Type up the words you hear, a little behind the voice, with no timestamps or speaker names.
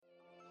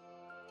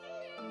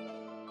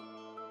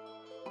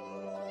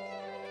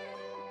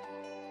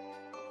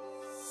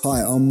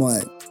Hi, I'm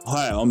Mike.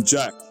 Hi, I'm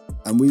Jack.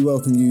 And we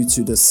welcome you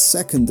to the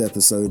second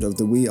episode of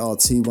the We Are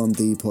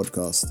T1D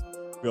podcast.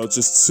 We are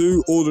just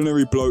two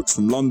ordinary blokes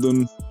from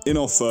London, in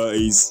our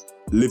 30s,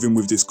 living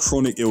with this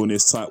chronic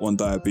illness, type 1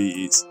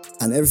 diabetes.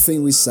 And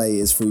everything we say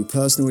is through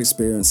personal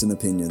experience and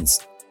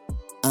opinions.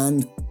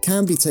 And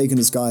can be taken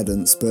as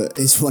guidance, but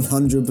it's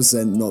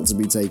 100% not to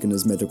be taken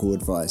as medical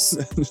advice.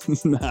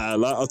 Nah,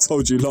 like I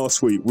told you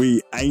last week,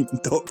 we ain't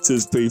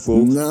doctors,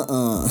 people.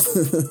 Nuh-uh.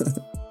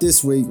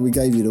 This week, we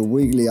gave you the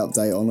weekly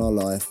update on our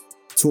life,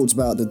 talked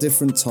about the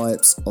different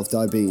types of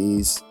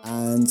diabetes,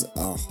 and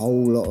a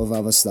whole lot of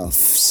other stuff.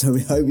 So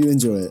we hope you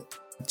enjoy it.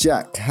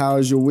 Jack, how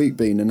has your week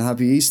been? And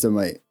happy Easter,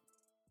 mate.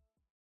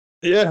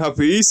 Yeah,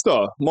 happy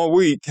Easter. My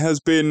week has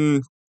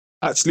been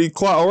actually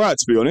quite alright,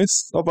 to be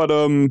honest. I've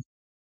had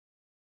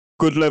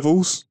good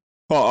levels.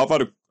 Oh, I've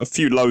had a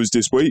few lows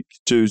this week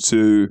due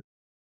to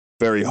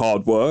very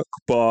hard work,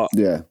 but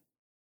yeah,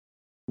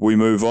 we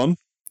move on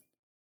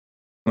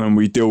and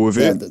we deal with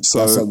it.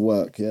 That's at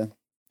work, yeah.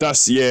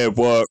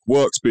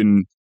 Work's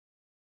been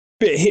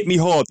hit me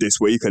hard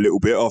this week a little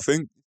bit, I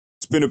think.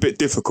 It's been a bit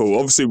difficult.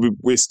 Obviously,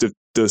 we're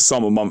the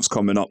summer months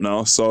coming up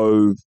now,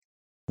 so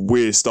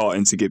we're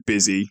starting to get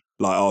busy,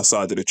 like our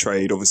side of the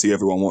trade. Obviously,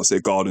 everyone wants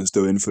their gardens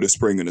doing for the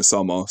spring and the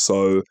summer,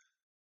 so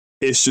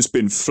it's just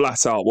been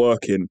flat out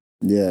working.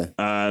 Yeah.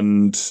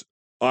 And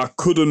I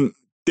couldn't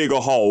dig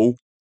a hole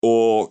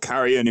or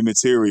carry any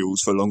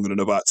materials for longer than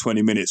about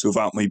 20 minutes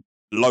without my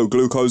low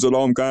glucose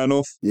alarm going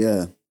off.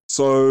 Yeah.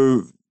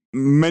 So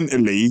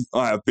mentally,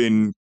 I have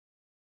been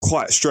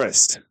quite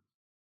stressed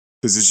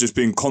because it's just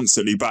been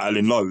constantly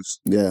battling lows.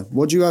 Yeah.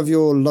 What do you have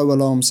your low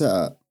alarm set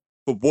at?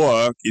 For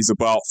work is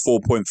about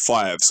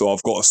 4.5, so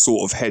I've got a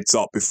sort of heads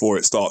up before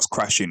it starts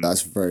crashing.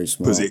 That's very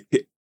smart. Because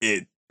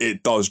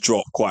it does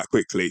drop quite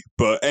quickly.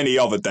 But any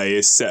other day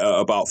is set at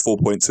about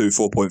 4.2,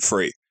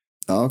 4.3.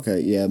 Oh, okay.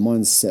 Yeah,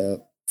 mine's set at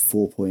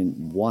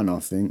 4.1, I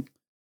think.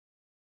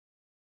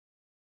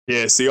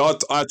 Yeah, see,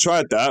 I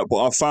tried that,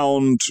 but I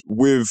found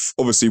with,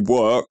 obviously,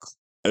 work,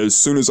 as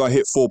soon as I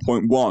hit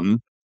 4.1,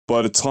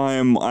 by the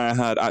time I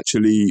had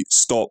actually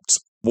stopped,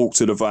 walked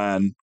to the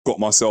van, got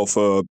myself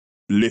a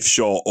lift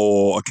shot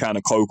or a can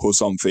of Coke or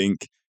something,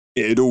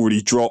 it had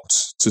already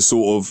dropped to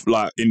sort of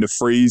like in the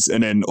freeze,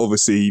 and then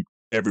obviously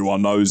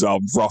everyone knows how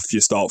rough you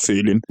start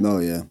feeling. Oh,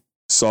 yeah.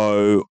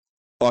 So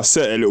I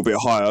set it a little bit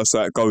higher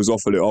so it goes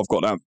off a little. I've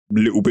got that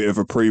little bit of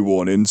a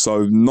pre-warning.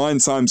 So 9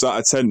 times out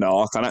of 10 now,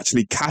 I can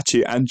actually catch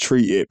it and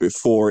treat it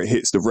before it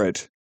hits the red.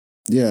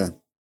 Yeah.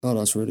 Oh,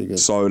 that's really good.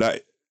 So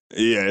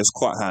it's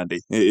quite handy.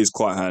 It is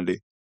quite handy.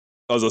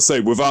 As I say,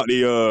 without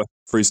the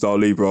Freestyle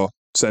Libra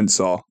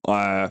sensor,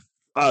 I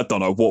don't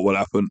know what will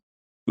happen.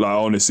 Like, I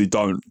honestly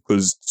don't,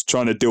 because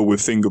trying to deal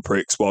with finger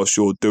pricks whilst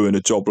you're doing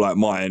a job like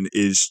mine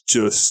is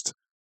just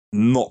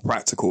not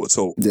practical at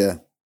all. Yeah.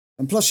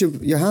 And plus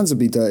your hands will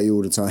be dirty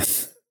all the time.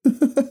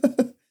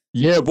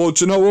 Yeah, well,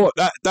 do you know what?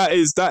 That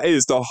is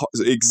the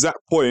exact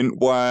point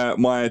why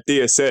my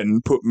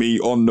DSN put me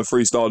on the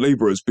Freestyle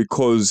Libras,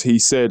 because he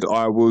said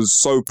I was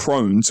so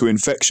prone to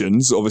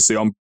infections. Obviously,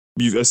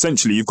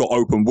 you've got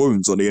open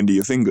wounds on the end of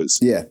your fingers.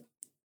 Yeah.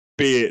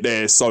 Be it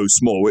they're so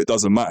small, it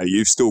doesn't matter.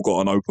 You've still got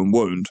an open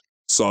wound.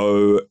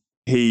 So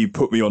he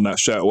put me on that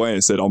straight away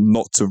and said I'm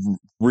not to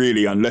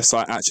really, unless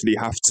I actually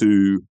have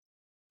to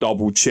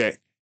double check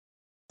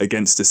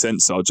against the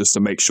sensor just to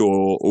make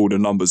sure all the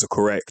numbers are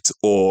correct,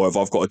 or if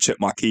I've got to check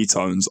my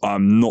ketones,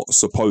 I'm not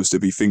supposed to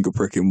be finger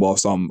pricking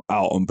whilst I'm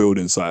out on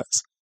building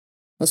sites.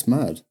 That's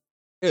mad.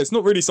 Yeah, it's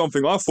not really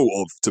something I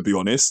thought of, to be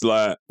honest.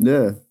 Like,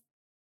 yeah.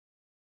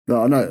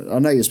 No, I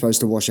know you're supposed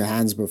to wash your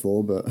hands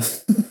before,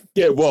 but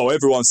yeah, well,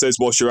 everyone says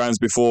wash your hands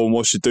before and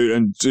wash your do,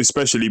 and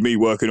especially me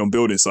working on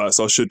building sites,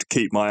 I should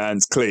keep my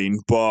hands clean.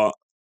 But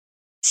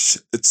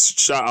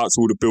shout out to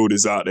all the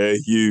builders out there.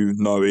 You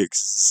know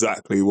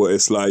exactly what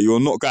it's like. You're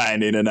not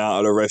going in and out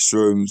of the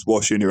restrooms,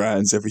 washing your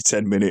hands every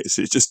 10 minutes.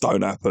 It just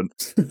don't happen.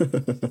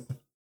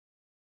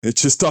 It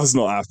just does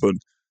not happen.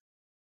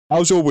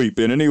 How's your week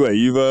been anyway?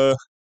 You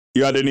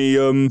had any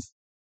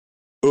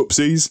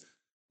oopsies?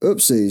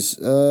 Oopsies.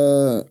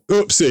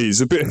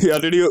 Oopsies. You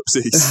had any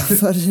oopsies? I've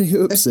had any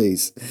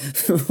oopsies.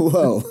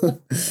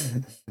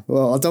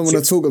 well, I don't want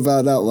to talk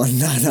about that one.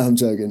 No, I'm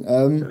joking.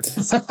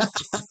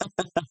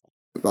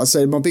 I'd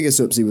say my biggest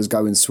oopsie was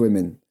going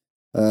swimming.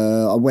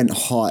 I went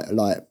high,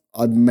 like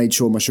I made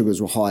sure my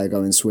sugars were high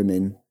going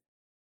swimming,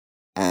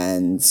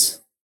 and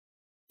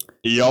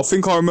yeah, I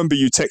think I remember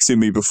you texting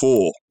me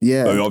before.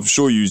 Yeah, I'm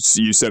sure you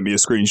sent me a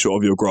screenshot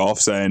of your graph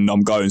saying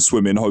I'm going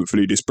swimming.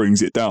 Hopefully, this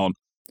brings it down.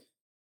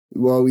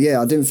 Well,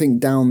 yeah, I didn't think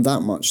down that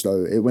much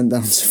though. It went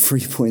down to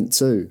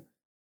 3.2.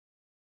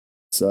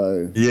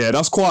 So yeah,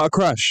 that's quite a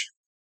crash.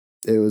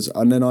 It was,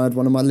 and then I had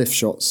one of my lift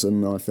shots,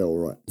 and I felt all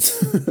right.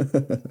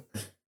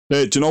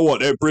 Do you know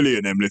what? They're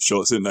brilliant, them lift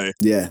shots, aren't they?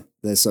 Yeah,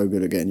 they're so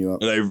good at getting you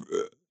up.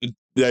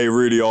 They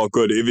really are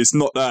good. If it's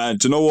not that,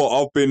 do you know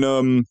what?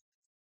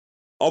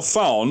 I've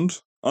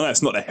found, I know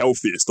it's not the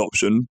healthiest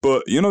option,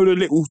 but you know the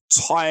little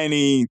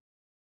tiny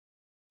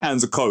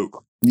cans of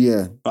Coke?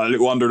 Yeah. Like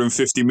little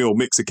 150ml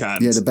mixer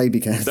cans. Yeah, the baby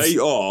cans. They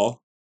are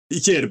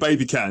Yeah, the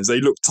baby cans.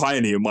 They look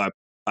tiny in my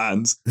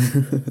hands,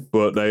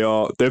 but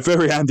they're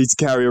very handy to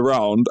carry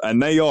around,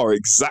 and they are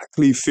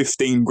exactly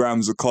 15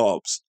 grams of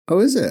carbs. Oh,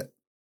 is it?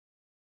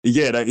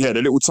 Yeah,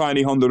 the little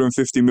tiny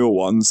 150 ml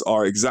ones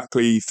are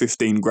exactly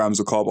 15 grams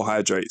of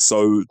carbohydrate.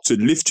 So to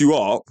lift you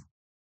up,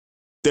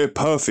 they're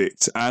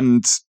perfect.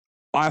 And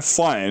I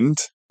find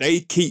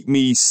they keep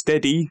me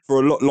steady for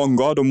a lot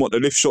longer than what the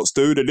lift shots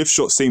do. The lift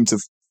shots seem to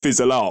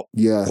fizzle out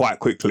quite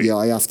quickly. Yeah,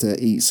 I have to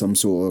eat some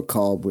sort of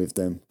carb with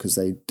them because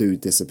they do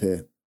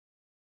disappear.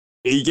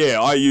 Yeah,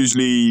 I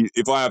usually,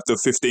 if I have the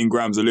 15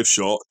 grams of lift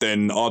shot,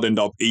 then I'd end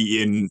up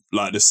eating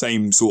like the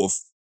same sort of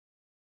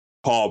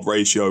carb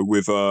ratio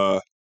with a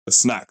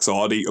snack. So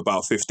I'd eat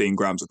about 15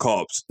 grams of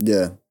carbs.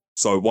 Yeah.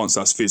 So once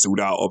that's fizzled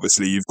out,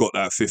 obviously you've got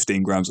that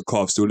 15 grams of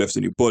carbs still left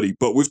in your body.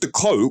 But with the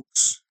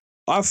Cokes,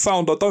 I've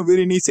found I don't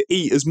really need to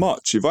eat as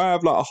much. If I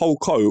have like a whole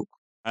Coke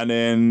and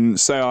then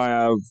say I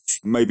have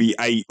maybe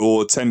 8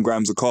 or 10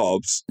 grams of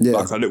carbs,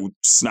 like a little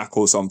snack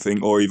or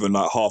something, or even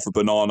like half a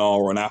banana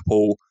or an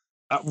apple,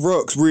 that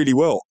works really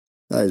well.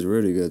 That is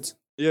really good.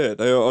 Yeah,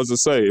 they are, as I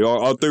say,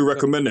 I do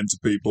recommend them to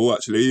people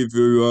actually.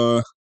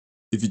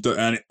 If you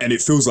don't, and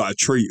it feels like a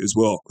treat as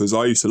well, because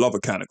I used to love a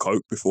can of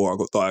Coke before I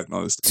got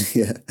diagnosed.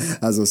 Yeah,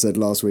 as I said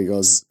last week, I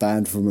was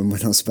banned from them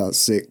when I was about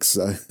 6.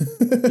 So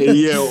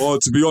yeah, or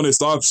to be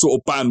honest, I've sort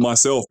of banned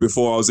myself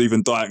before I was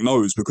even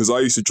diagnosed because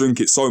I used to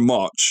drink it so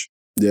much.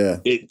 Yeah,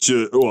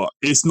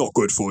 it's not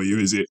good for you,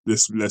 is it?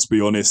 Let's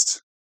be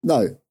honest.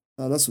 No,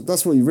 that's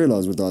what you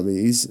realise with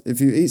diabetes.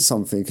 If you eat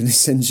something and it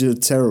sends you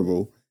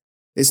terrible,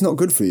 it's not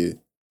good for you.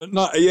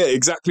 No, yeah,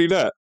 exactly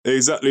that.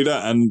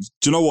 And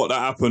do you know what? That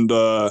happened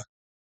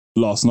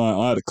last night.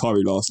 I had a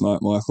curry last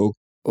night, Michael.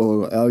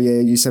 Oh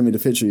yeah, you sent me the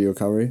picture of your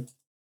curry.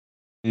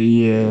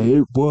 Yeah,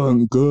 it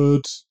weren't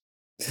good.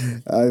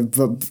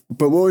 But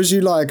what was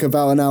you like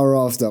about an hour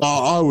after?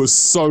 I was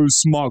so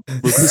smug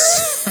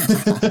because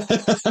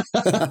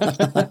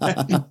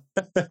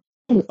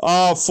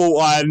I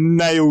thought I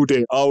nailed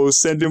it. I was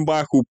sending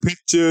Michael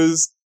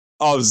pictures.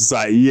 I was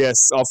like,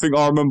 yes. I think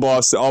I remember I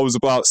was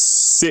about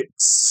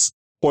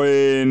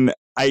 6.8,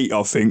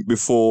 I think,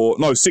 before...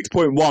 No,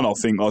 6.1, I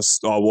think I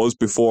was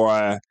before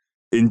I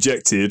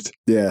injected.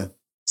 Yeah.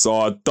 So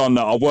I'd done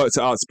that. I worked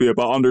it out to be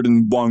about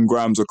 101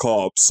 grams of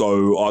carbs.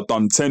 So I'd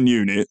done 10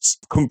 units,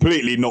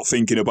 completely not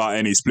thinking about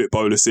any split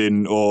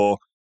bolusing or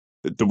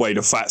the way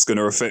the fat's going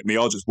to affect me.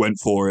 I just went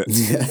for it.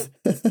 Yeah.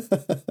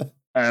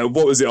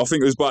 What was it? I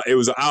think it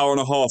was an hour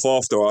and a half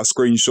after I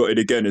screenshotted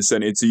again and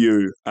sent it to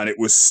you, and it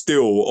was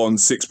still on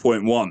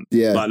 6.1.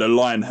 Yeah. Like the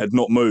line had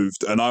not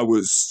moved, and I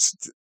was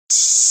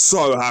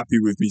so happy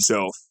with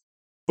myself.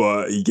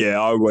 But yeah,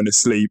 I went to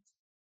sleep.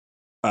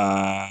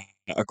 I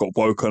got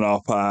woken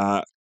up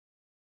at...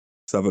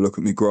 Let's have a look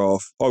at my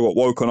graph. I got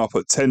woken up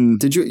at 10.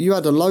 Did you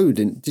had a low?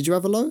 Did you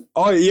have a low?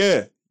 Oh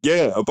yeah.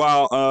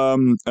 About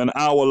an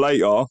hour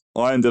later,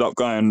 I ended up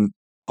going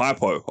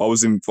hypo. I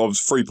was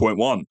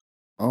 3.1.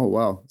 Oh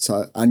wow!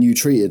 So and you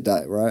treated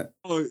that, right?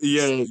 Oh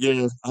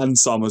yeah, and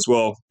some as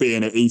well.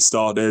 Being at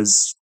Easter,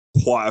 there's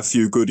quite a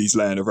few goodies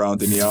laying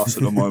around in the house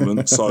at the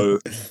moment, so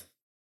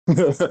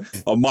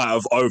I might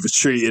have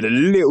overtreated a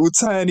little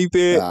tiny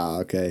bit.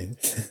 Okay.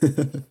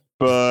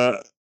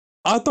 But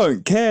I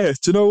don't care. Do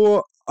you know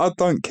what? I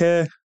don't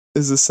care.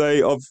 As I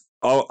say,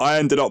 I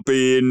ended up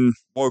being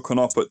woken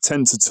up at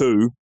 10 to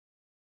 2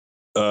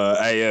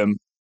 a.m.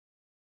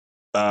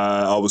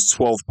 I was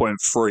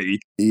 12.3.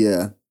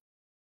 Yeah.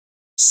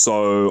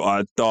 So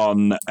I'd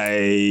done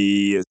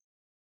was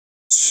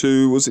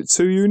it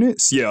 2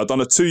 units? Yeah, I'd done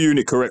a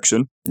 2-unit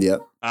correction.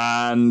 Yep.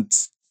 And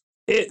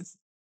it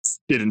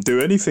didn't do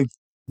anything.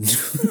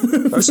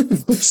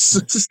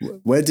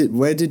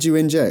 Where did you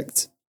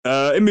inject?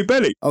 In my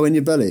belly. Oh, in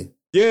your belly?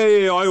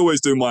 Yeah, I always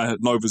do my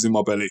Novas in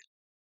my belly.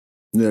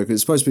 Yeah, because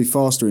it's supposed to be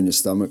faster in your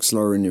stomach,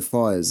 slower in your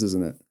thighs,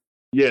 isn't it?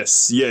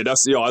 Yes, yeah, I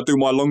do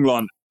my long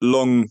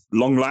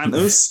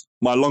lanters.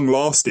 My long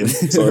lasting,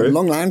 sorry.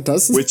 Long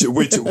lantus. Which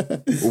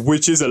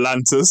is a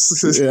lantus.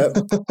 Yeah.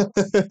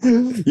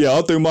 Yeah,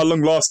 I'll do my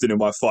long lasting in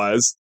my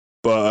thighs.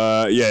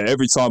 But yeah,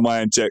 every time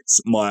I inject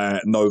my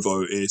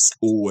Novo, it's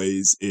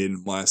always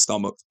in my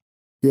stomach.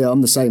 Yeah,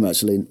 I'm the same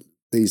actually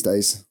these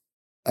days.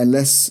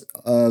 Unless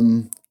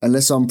I'm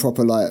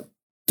proper like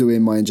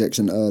doing my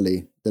injection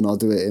early, then I'll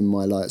do it in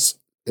my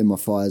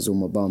thighs or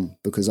my bum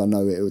because I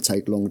know it will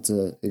take long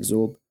to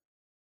absorb.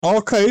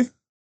 Okay.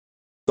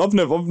 I've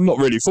not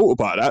really thought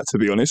about that, to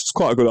be honest. It's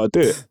quite a good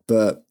idea.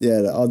 But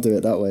yeah, I'll do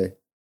it that way.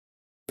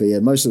 But yeah,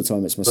 most of the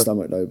time it's my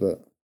stomach though,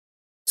 but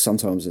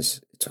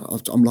sometimes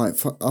I'm like,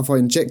 if I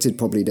injected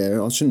probably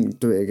there, I shouldn't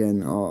do it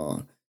again.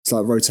 Oh, it's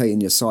like rotating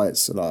your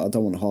sites. Like I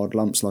don't want hard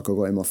lumps like I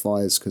got in my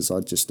thighs because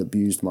I just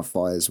abused my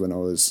thighs when I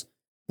was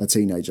a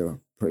teenager,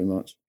 pretty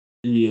much.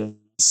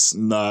 Yes.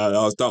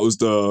 No, that was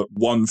the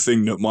one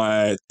thing that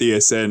my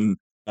DSN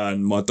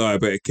and my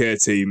diabetic care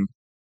team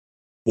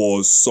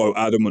was so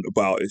adamant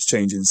about is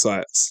changing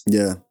sites.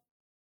 Yeah.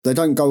 They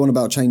don't go on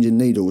about changing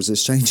needles,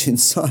 it's changing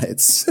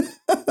sites.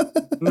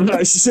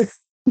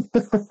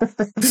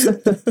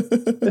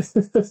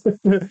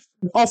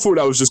 I thought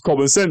that was just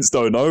common sense,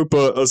 though, no?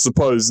 But I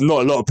suppose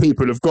not a lot of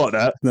people have got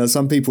that. No,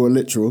 some people are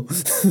literal.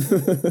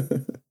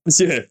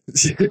 Yeah.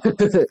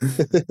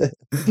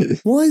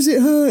 Why is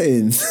it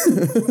hurting?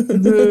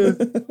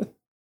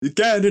 You're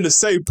getting in the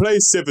same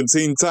place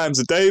 17 times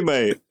a day,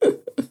 mate.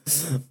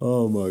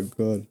 Oh my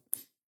God.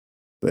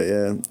 But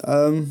yeah.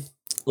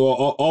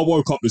 Well, I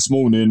woke up this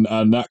morning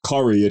and that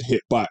curry had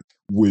hit back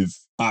with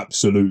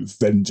absolute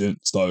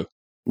vengeance, though.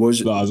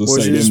 Was you Like, as I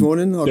say, this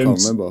morning? I can't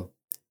remember.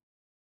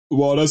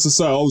 Well, as I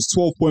say, I was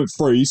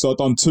 12.3, so I'd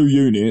done 2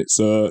 units,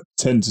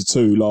 10 to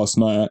 2 last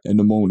night in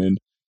the morning.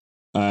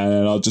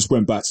 And I just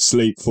went back to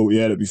sleep, thought,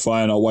 yeah, it'll be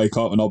fine. I'll wake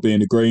up and I'll be in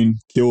the green,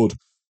 cured.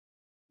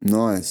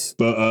 Nice.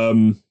 But,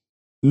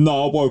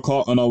 no, I woke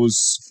up and I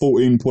was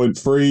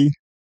 14.3.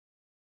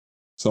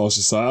 So I was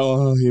just like,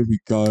 oh, here we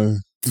go.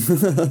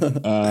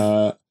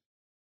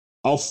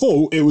 I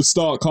thought it would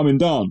start coming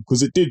down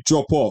because it did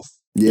drop off.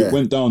 Yeah. It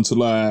went down to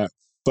like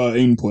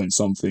 13 point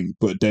something,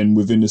 but then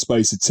within the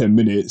space of 10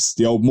 minutes,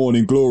 the old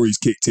morning glories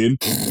kicked in.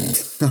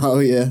 Oh,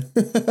 yeah.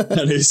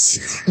 and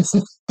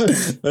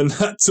and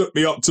that took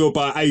me up to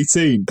about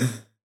 18.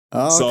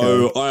 Oh, okay.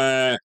 So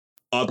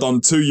I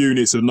done 2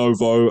 units of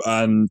Novo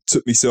and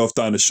took myself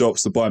down the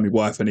shops to buy my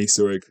wife an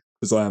Easter egg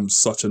because I am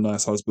such a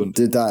nice husband.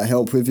 Did that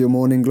help with your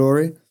morning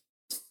glory?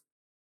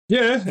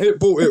 Yeah, it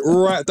brought it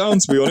right down,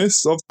 to be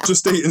honest. I've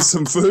just eaten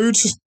some food.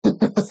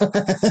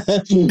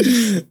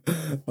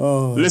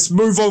 Oh. Let's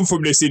move on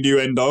from this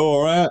innuendo,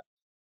 all right?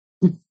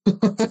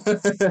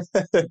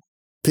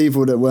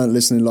 People that weren't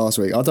listening last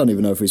week, I don't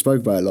even know if we spoke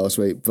about it last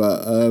week,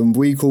 but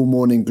we call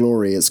morning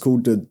glory, it's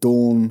called the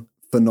dawn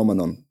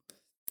phenomenon.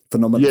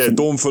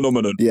 Dawn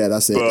phenomenon. Yeah,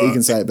 that's it. But he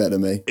can say it better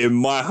than me. In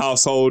my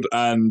household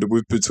and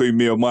between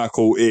me and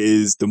Michael, it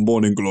is the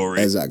morning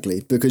glory.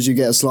 Exactly. Because you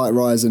get a slight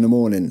rise in the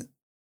morning.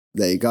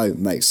 There you go.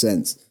 Makes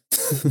sense.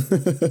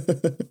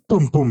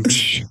 Boom, boom.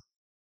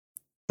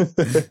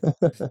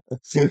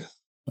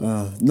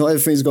 Not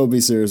everything's got to be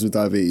serious with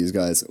diabetes,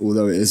 guys,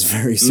 although it is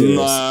very serious.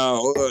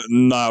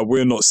 Nah,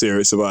 we're not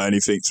serious about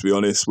anything, to be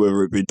honest,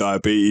 whether it be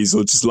diabetes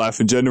or just life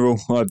in general.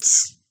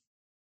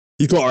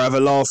 You got to have a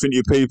laugh, into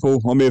you,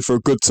 people. I'm here for a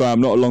good time,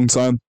 not a long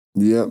time.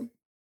 Yep.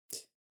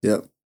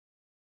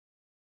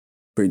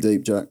 Pretty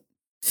deep, Jack.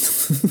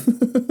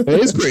 It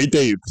is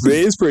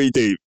pretty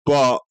deep.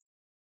 But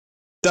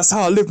that's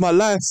how I live my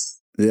life.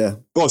 Yeah.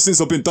 Well,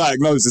 since I've been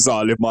diagnosed, this is how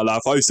I live my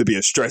life. I used to be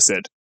a stress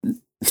head.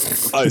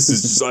 I used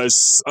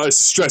to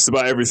stress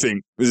about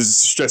everything. I was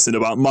stressing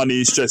about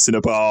money, stressing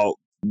about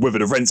whether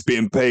the rent's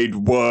being paid,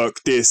 work,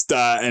 this,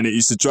 that, and it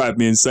used to drive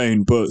me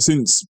insane. But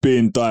since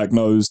being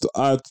diagnosed,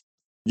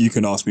 you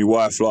can ask me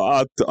why.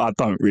 I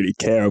don't really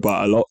care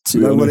about a lot. To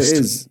be honest. What it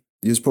is?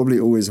 You was probably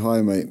always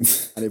high,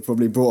 mate, and it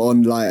probably brought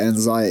on like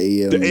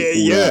anxiety and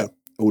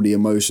all the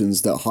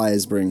emotions that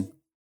highs bring.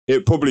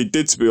 It probably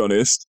did, to be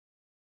honest.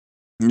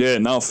 Yeah,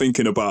 now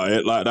thinking about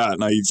it like that,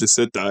 now you've just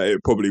said that,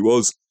 it probably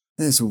was.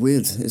 Yeah, it's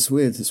weird. It is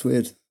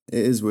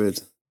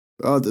weird.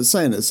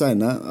 Saying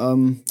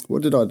that,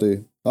 what did I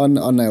do? I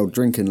nailed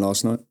drinking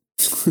last night.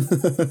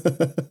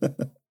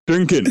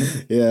 Drinking?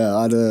 Yeah,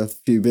 I had a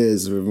few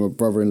beers with my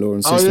brother-in-law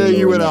and sister-in-law. Oh yeah,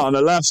 you went out on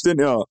the laughs,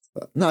 didn't you?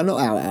 No,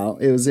 not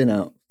out. It was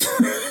in-out.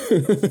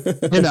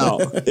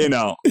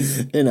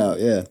 In-out,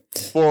 yeah.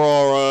 For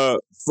our...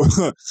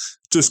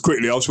 just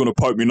quickly, I just want to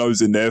poke my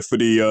nose in there for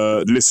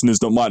the listeners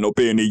that might not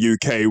be in the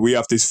UK. We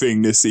have this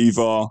thing that's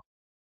either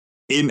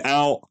in,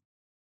 out,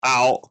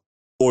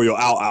 or you're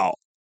out.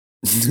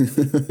 Who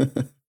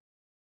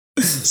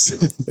was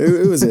it?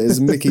 It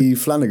was Mickey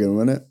Flanagan,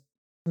 wasn't it?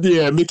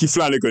 Yeah, Mickey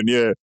Flanagan,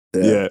 yeah.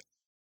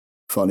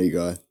 Funny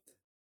guy.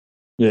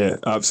 Yeah,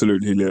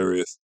 absolutely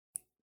hilarious.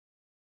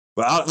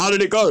 But how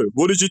did it go?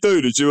 What did you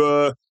do?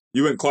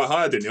 You went quite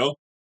high, didn't you?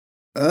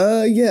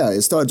 Yeah,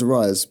 it started to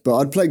rise, but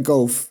I'd played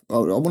golf. I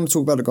want to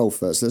talk about the golf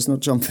first. Let's not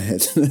jump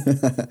ahead.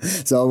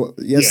 So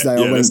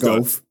yesterday I went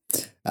golf,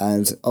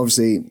 and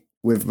obviously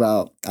with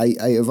about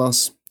eight of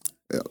us,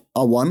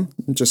 I won.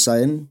 Just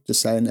saying,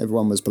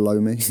 everyone was below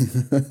me.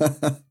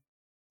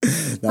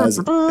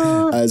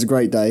 That was a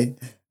great day.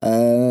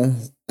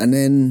 And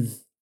then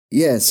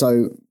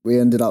so we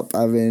ended up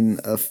having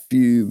a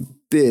few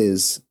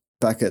beers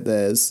back at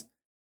theirs,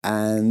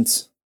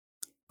 and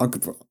I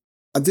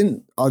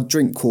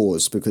drink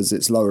Coors because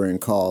it's lower in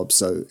carbs,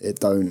 so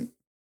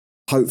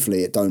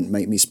hopefully it don't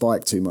make me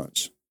spike too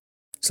much.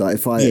 So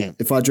if I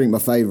drink my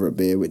favourite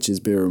beer, which is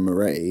Birra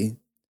Moretti,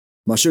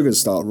 my sugars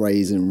start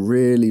raising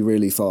really,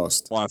 really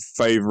fast. My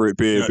favourite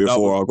beer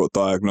before I got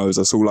diagnosed,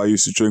 that's all I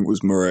used to drink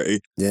was Moretti.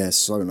 Yeah,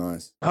 so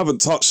nice. I haven't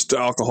touched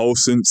alcohol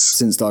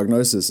since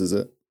diagnosis, is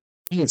it?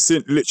 Yeah,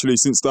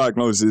 since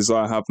diagnosis,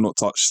 I have not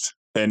touched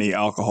any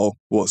alcohol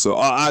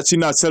whatsoever.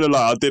 Tell a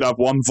lie, I did have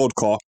one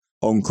vodka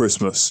on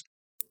Christmas.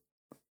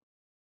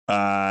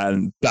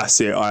 And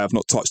that's it. I have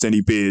not touched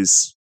any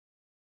beers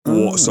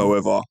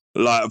whatsoever.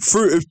 Like,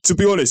 to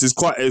be honest,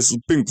 it's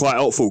been quite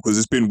helpful because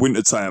it's been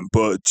winter time,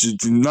 but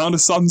now the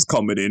sun's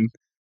coming in,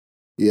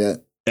 yeah,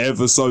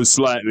 ever so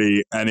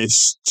slightly, and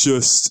it's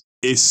just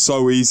it's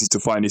so easy to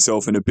find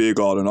yourself in a beer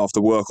garden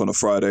after work on a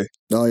Friday.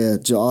 Oh yeah,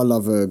 I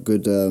love a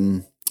good.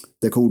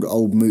 They're called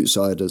old moot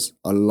ciders.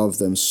 I love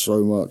them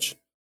so much.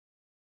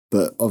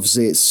 But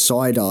obviously, it's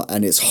cider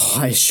and it's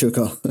high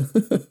sugar.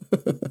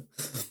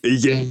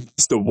 Yeah,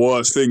 it's the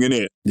worst thing, isn't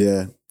it?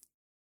 Yeah,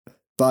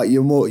 but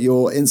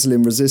your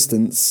insulin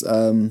resistance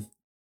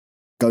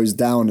goes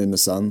down in the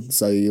sun,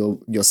 so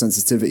your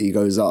sensitivity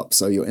goes up.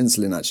 So your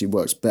insulin actually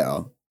works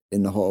better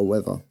in the hotter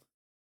weather.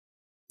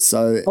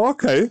 So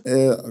Okay.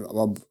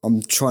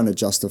 I'm trying to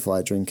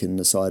justify drinking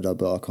the cider,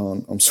 but I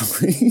can't. I'm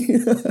sorry.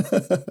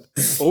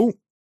 Oh,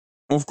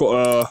 I've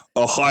got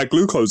a high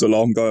glucose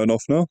alarm going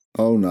off now.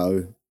 Oh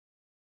no.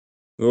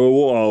 Oh,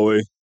 what are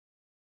we?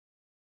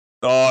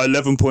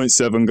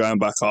 11.7 going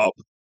back up.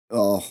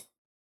 Oh,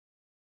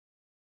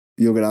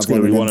 you're gonna have It's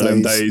going to be one of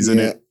them days, isn't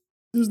it?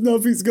 There's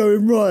nothing's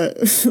going right.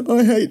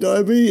 I hate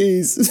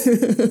diabetes.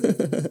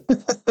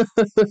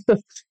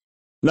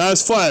 No,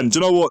 it's fine. Do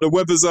you know what? The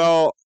weather's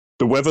out.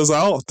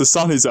 The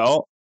sun is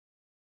out.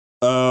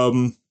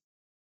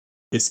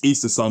 It's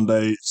Easter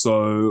Sunday,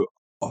 so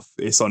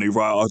it's only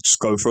right. I'll just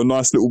go for a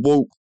nice little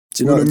walk.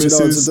 Do you know what to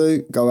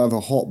do? Go have a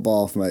hot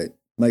bath, mate.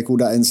 Make all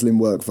that insulin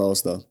work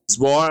faster.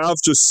 Well,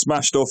 I've just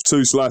smashed off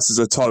 2 slices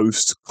of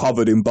toast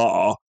covered in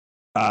butter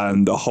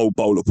and a whole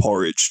bowl of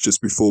porridge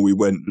just before we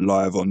went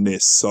live on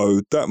this.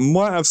 So that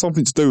might have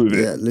something to do with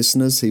it. Yeah,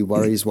 listeners, he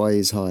worries why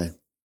he's high.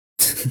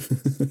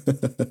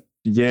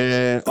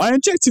 Yeah, I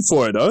injected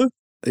for it though.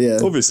 Yeah.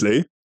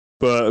 Obviously.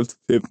 But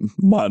it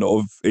might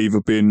not have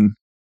either been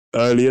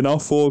early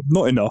enough or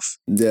not enough.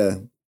 Yeah.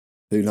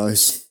 Who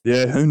knows?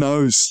 Yeah, who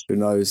knows? Who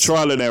knows?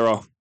 Trial and error.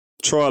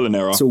 It's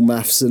all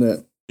maths, isn't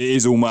it? It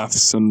is all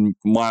maths, and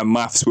my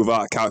maths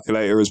without a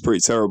calculator is pretty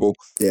terrible.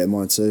 Yeah,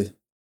 mine too.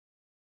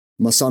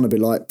 My son would be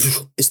like,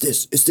 it's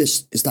this, it's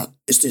that,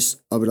 it's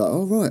this. I'll be like,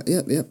 oh, right,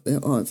 yeah,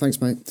 all right,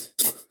 thanks, mate.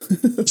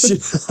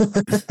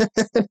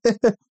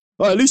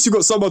 Well, at least you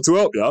got someone to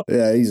help you.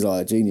 Yeah, he's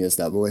like a genius,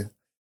 that boy.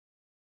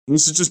 You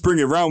should just bring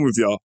it round with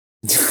you.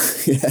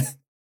 Yeah.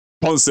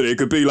 Constantly, it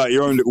could be like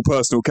your own little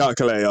personal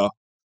calculator.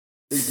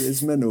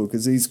 It's mental,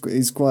 because he's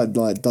quite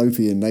like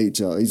dopey in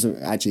nature. He's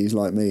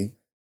like me.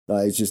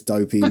 Like, he's just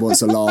dopey, he wants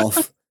to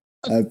laugh.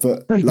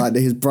 But like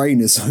his brain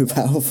is so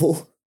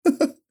powerful.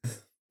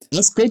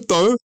 That's good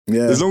though.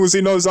 Yeah. As long as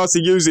he knows how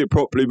to use it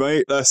properly,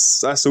 mate,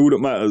 that's all that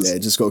matters. Yeah,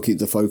 just got to keep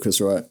the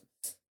focus right.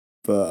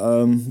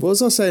 But what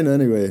was I saying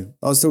anyway?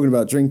 I was talking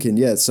about drinking.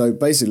 Yeah, so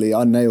basically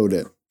I nailed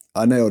it.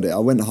 I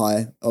went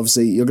high.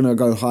 Obviously, you're going to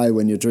go high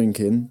when you're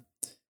drinking.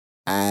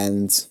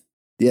 And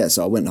yeah,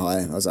 so I went high.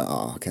 I was like,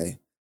 oh, okay.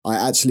 I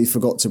actually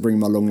forgot to bring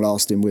my long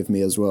lasting with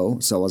me as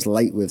well. So I was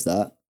late with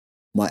that.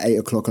 My 8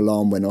 o'clock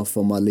alarm went off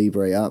on my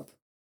Libre app.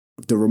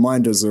 The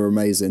reminders are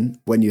amazing.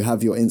 When you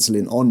have your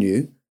insulin on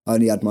you, I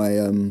only had my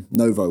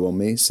Novo on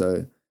me.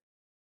 So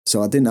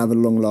I didn't have a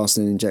long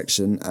lasting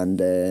injection. And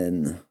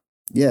then,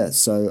 yeah,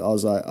 so I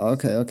was like,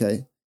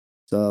 okay.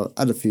 So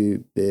I had a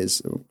few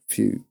beers,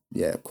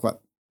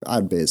 I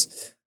had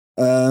beers.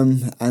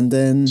 And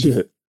then,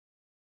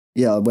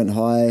 yeah, I went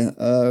high.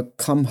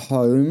 Come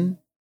home,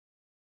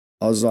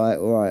 I was like,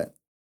 all right,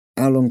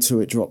 how long till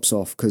it drops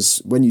off?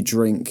 Because when you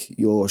drink,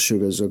 your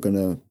sugars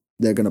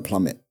they're gonna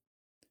plummet.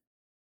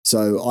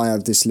 So I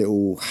have this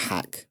little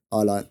hack.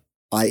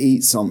 I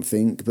eat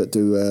something but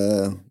do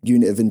a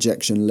unit of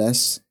injection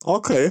less.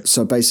 Okay.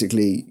 So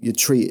basically, you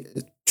treat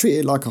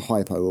it like a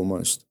hypo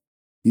almost.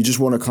 You just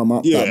want to come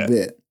up that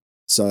bit.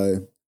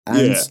 So,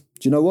 and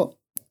do you know what?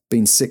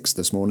 Been 6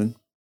 this morning.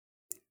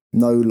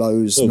 No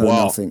lows,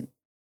 nothing.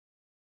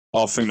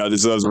 I think that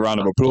deserves a round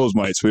of applause,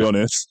 mate, to be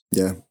honest.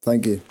 Yeah,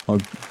 thank you.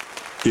 I'll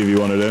give you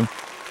one of them.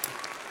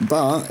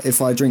 But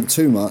if I drink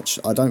too much,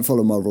 I don't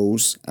follow my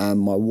rules,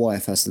 and my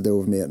wife has to deal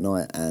with me at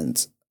night,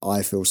 and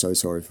I feel so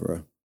sorry for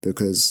her.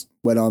 Because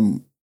when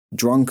I'm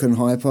drunk and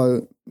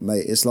hypo,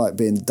 mate, it's like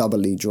being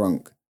doubly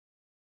drunk.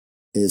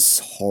 It's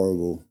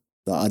horrible.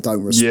 Like, I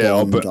don't respond. Yeah,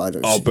 I'll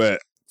bet.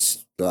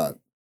 Like,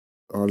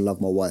 I love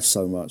my wife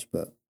so much,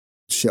 but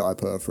shit I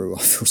put her through, I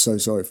feel so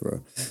sorry for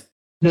her.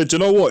 Yeah, do you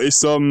know what?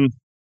 It's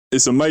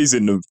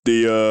amazing.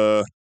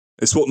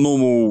 It's what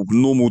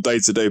normal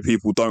day-to-day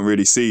people don't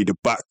really see, the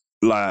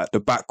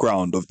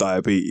background of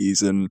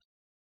diabetes and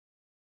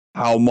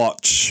how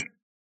much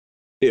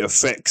it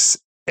affects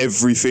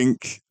everything.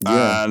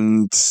 Yeah,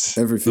 and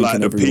everything, like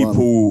and the everyone.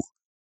 people,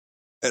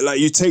 like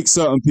you take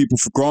certain people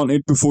for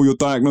granted before your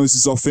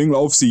diagnosis. I think,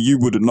 like, obviously you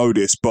wouldn't know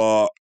this,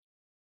 but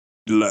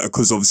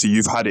because obviously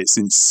you've had it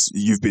since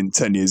you've been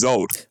 10 years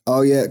old.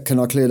 Oh yeah, can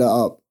I clear that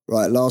up?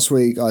 Right, last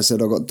week I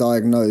said I got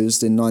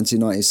diagnosed in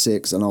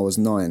 1996 and I was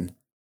 9.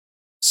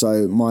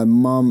 So my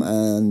mum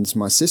and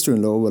my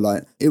sister-in-law were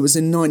like, it was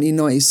in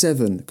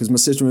 1997, because my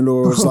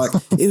sister-in-law was like,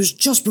 it was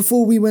just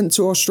before we went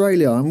to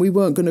Australia and we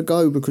weren't going to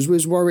go because we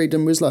was worried,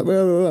 and we was like,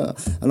 blah, blah, blah.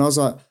 And I was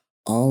like,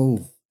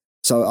 oh.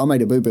 So I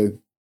made a boo-boo.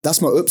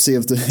 That's my oopsie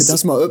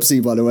that's my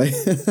oopsie, by the way.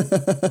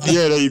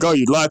 Yeah, there you go.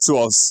 You lied to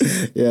us.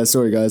 Yeah,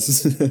 sorry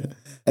guys.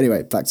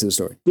 Anyway, back to the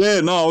story. Yeah,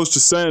 no, I was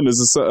just saying,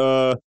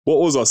 what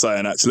was I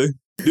saying actually?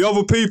 The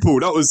other people,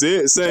 that was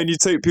it. Saying you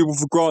take people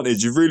for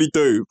granted, you really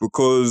do.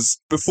 Because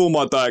before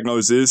my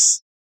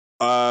diagnosis,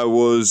 I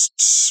was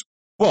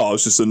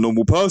just a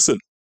normal person,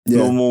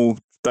 normal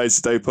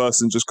day-to-day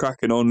person, just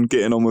cracking on,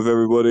 getting on with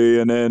everybody,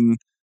 and then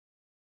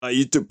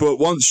but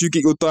once you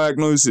get your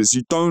diagnosis,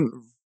 you don't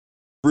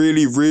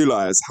really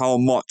realize how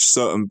much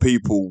certain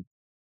people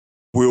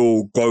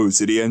will go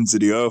to the ends of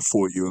the earth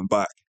for you and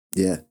back.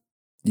 Yeah,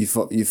 you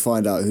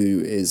find out who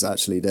is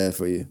actually there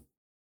for you.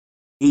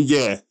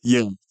 Yeah.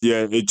 Do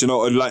you know,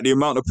 like the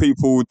amount of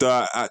people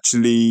that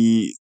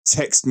actually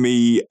text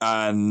me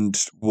and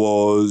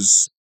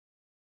was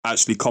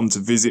actually come to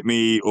visit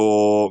me,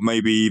 or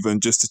maybe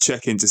even just to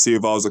check in to see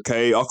if I was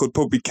okay, I could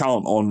probably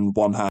count on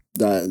one hand.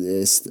 That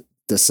is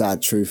the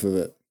sad truth of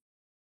it.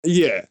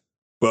 Yeah,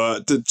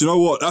 but do you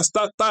know what?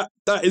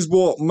 That is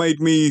what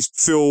made me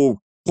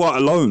feel quite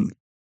alone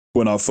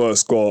when I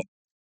first got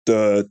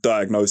the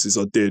diagnosis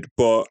I did.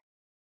 But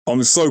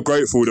I'm so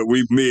grateful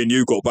that me and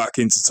you got back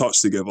into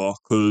touch together,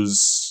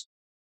 because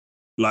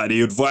like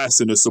the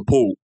advice and the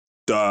support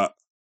that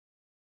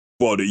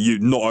you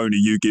not only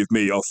you give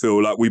me, I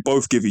feel like we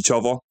both give each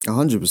other.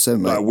 100%,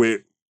 mate. Like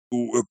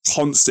we're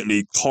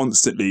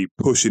constantly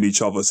pushing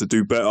each other to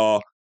do better.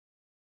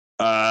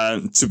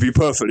 And to be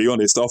perfectly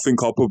honest, I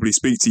think I'll probably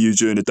speak to you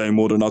during the day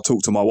more than I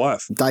talk to my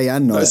wife. Day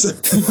and night.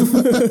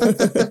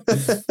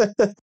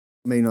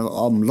 I mean,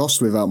 I'm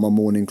lost without my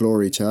morning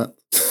glory chat.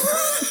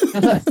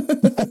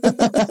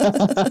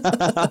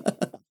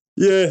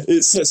 Yeah,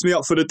 it sets me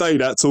up for the day,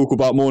 that talk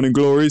about morning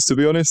glories, to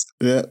be honest.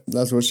 Yeah,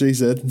 that's what she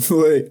said.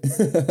 Wait.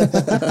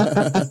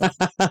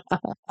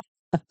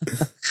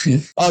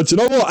 Oh, do you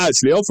know what,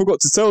 actually? I forgot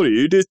to tell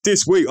you,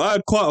 this week, I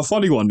had quite a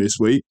funny one this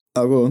week.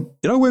 Oh, go on.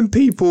 You know when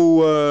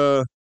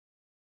people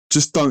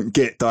just don't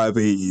get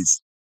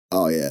diabetes?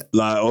 Oh, yeah.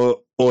 Like,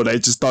 or they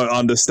just don't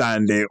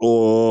understand it,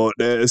 or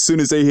as soon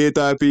as they hear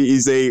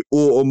diabetes, they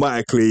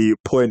automatically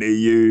point at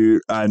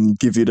you and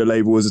give you the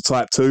label as a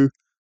type 2.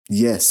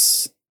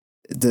 Yes.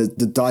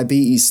 The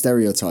diabetes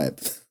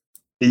stereotype.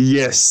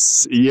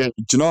 Yes. Yeah.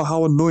 Do you know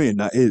how annoying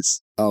that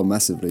is? Oh,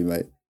 massively,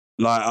 mate.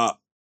 Like,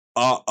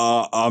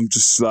 I'm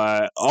just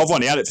like, I've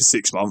only had it for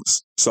 6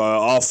 months, so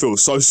I feel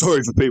so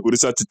sorry for people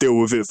that's had to deal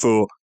with it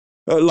for,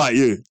 like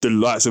you, the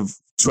likes of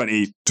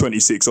 20,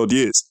 26 odd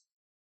years.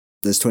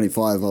 There's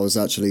 25. I was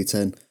actually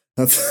 10.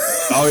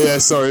 Oh yeah,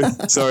 sorry.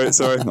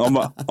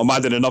 I'm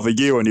adding another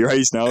year on your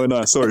age now,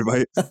 and sorry,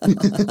 mate.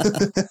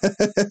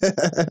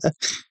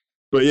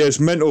 But yeah, it's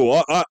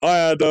mental.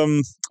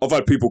 I've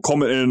had people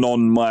commenting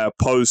on my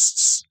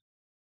posts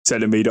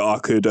telling me that I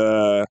could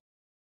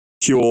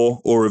cure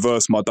or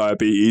reverse my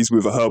diabetes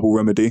with a herbal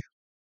remedy.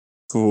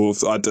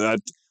 I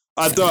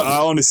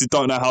honestly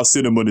don't know how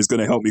cinnamon is going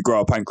to help me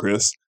grow a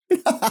pancreas. I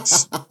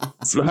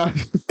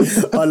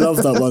love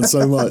that one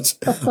so much.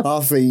 I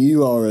think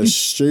you are a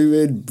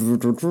stupid.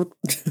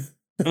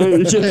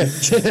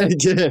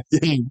 Yeah.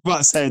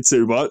 Not saying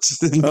too much.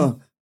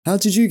 How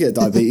did you get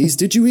diabetes?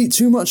 Did you eat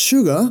too much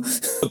sugar?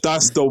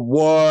 That's the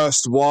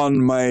worst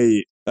one,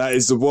 mate. That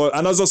is the worst.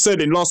 And as I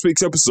said in last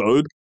week's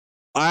episode,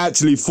 I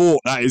actually thought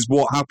that is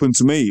what happened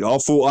to me. I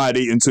thought I had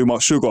eaten too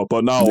much sugar,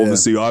 but now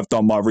obviously I've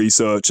done my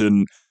research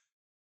and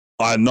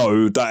I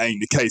know that ain't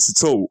the case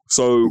at all.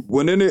 So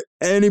when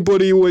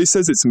anybody always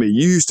says it to me,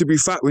 you used to be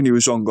fat when you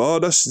was younger. Oh,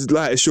 that's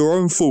like, it's your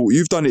own fault.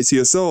 You've done it to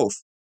yourself.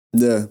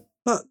 Yeah.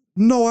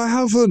 No, I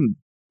haven't.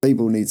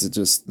 People need to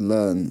just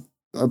learn.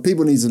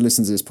 People need to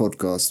listen to this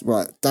podcast.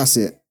 Right, that's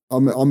it.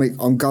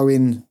 I'm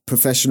going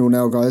professional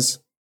now, guys.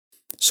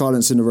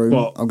 Silence in the room.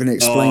 What? I'm going to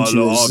explain to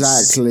you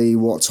exactly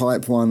what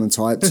type 1 and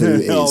type 2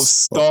 is. I've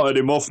started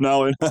him off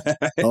now.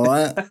 All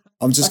right?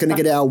 I'm just going to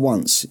get it out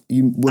once.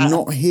 You will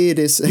not hear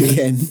this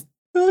again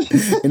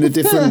in a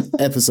different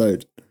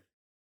episode.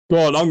 Go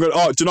on, do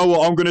you know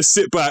what? I'm going to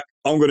sit back.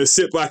 I'm going to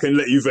sit back and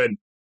let you vent.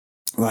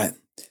 Right.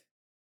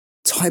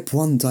 Type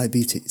 1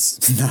 diabetes.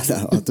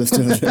 No.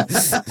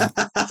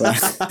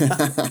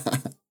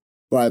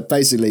 Right,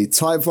 basically,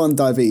 type 1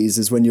 diabetes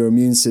is when your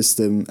immune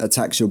system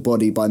attacks your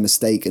body by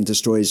mistake and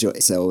destroys your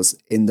cells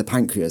in the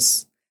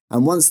pancreas.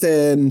 And once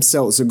them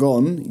cells are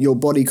gone, your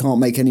body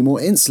can't make any more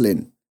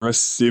insulin.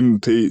 Rest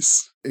in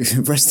peace.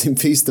 Rest in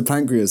peace, the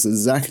pancreas.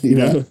 Exactly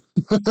that.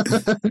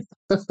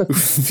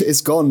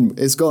 It's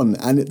gone.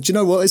 And do you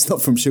know what? It's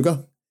not from sugar.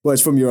 Well,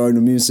 it's from your own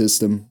immune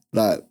system.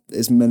 Like,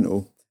 it's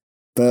mental.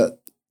 But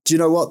do you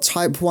know what?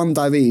 Type 1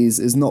 diabetes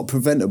is not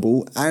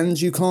preventable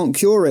and you can't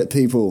cure it,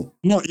 people.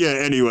 Not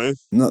yet, anyway.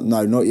 No,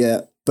 not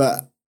yet.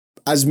 But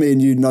as me and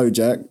you know,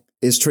 Jack,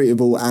 it's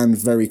treatable and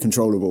very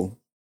controllable.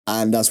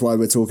 And that's why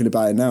we're talking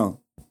about it now.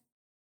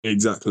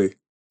 Exactly.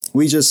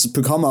 We just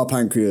become our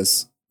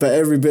pancreas. But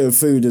every bit of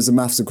food is a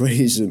maths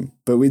equation.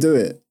 But we do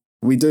it.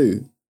 We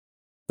do.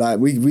 Like,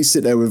 we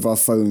sit there with our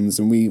phones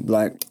and we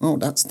like, oh,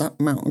 that's that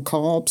amount of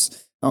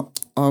carbs.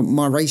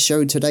 My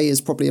ratio today is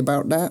probably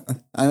about that.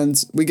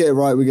 And we get it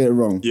right, we get it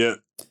wrong. Yeah.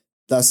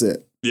 That's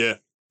it. Yeah.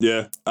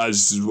 Yeah,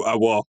 as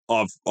well,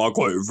 I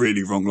got it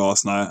really wrong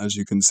last night, as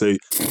you can see.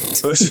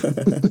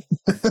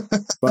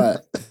 Right,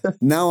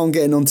 now I'm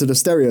getting onto the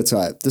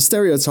stereotype. The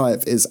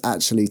stereotype is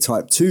actually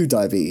type 2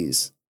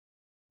 diabetes,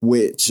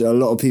 which a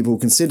lot of people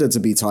consider to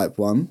be type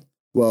 1.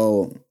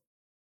 Well,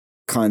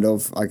 kind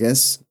of, I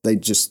guess.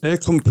 They're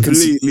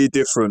completely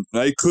different.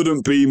 They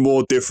couldn't be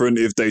more different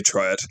if they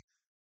tried.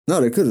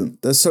 No, they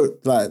couldn't. They're so,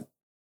 like,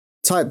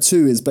 type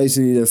 2 is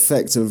basically the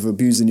effect of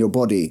abusing your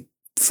body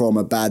from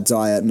a bad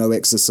diet, no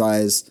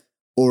exercise,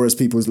 or as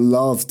people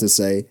love to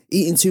say,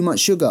 eating too much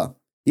sugar.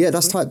 Yeah,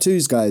 that's type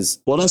 2s, guys.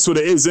 Well, that's what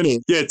it is, isn't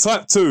it? Yeah,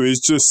 type 2 is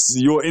just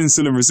you're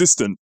insulin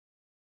resistant.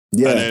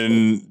 Yeah. And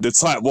then the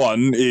type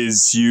 1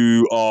 is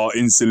you are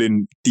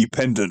insulin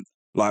dependent.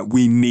 Like,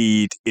 we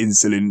need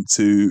insulin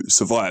to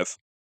survive.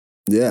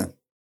 Yeah.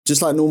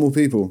 Just like normal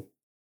people.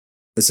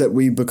 Except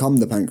we become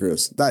the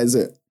pancreas. That is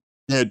it.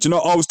 Yeah, do you know,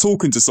 I was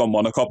talking to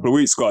someone a couple of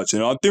weeks ago, actually,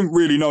 and I didn't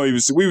really know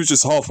we were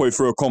just halfway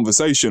through a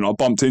conversation. I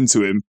bumped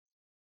into him,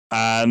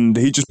 and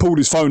he just pulled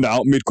his phone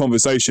out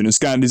mid-conversation and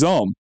scanned his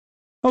arm.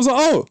 I was like,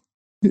 oh,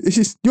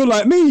 you're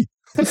like me.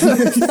 I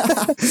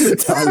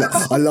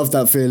love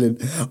that feeling.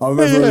 I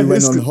remember we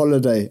went on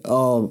holiday.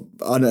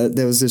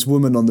 There was this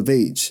woman on the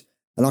beach,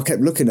 and I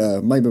kept looking at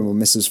her. Maybe my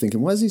missus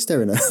thinking, why is he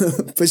staring at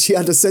her? But she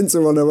had a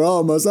sensor on her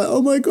arm. I was like,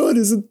 oh my God,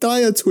 it's a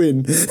dia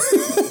twin.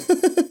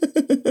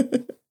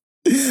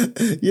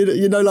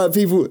 You know, like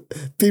people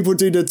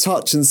do the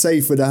touch and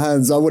safe with their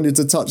hands. I wanted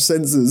to touch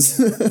sensors.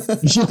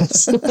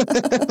 Yes.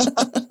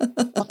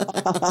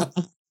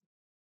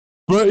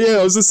 But yeah,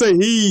 I was gonna say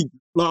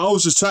I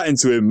was just chatting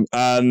to him,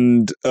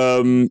 and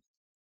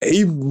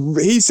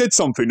he said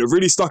something that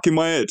really stuck in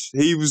my head.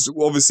 He was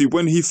obviously,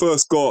 when he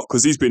first got,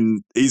 because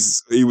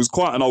he was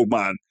quite an old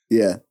man.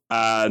 Yeah.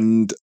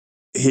 And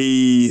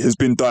he has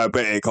been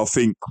diabetic, I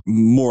think,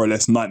 more or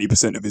less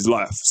 90% of his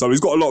life. So he's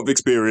got a lot of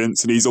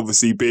experience, and he's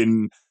obviously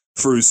been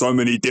through so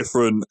many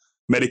different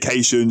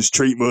medications,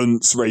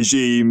 treatments,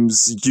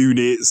 regimes,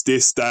 units,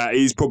 this, that.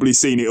 He's probably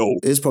seen it all.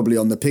 He's probably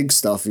on the pig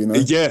stuff, you know?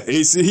 Yeah,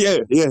 he's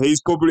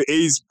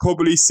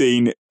probably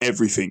seen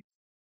everything.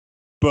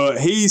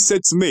 But he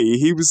said to me,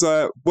 he was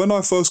when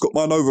I first got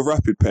my Nova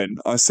Rapid pen,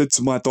 I said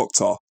to my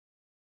doctor,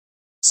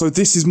 so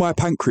this is my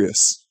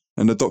pancreas.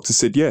 And the doctor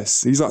said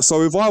yes. He's like,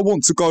 so if I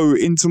want to go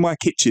into my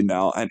kitchen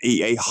now and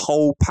eat a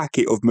whole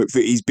packet of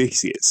McVitie's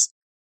biscuits,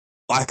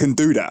 I can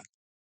do that.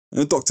 And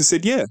the doctor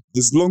said, yeah,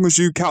 as long as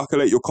you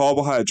calculate your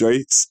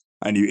carbohydrates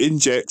and you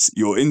inject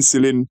your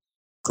insulin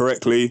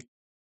correctly,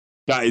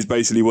 that is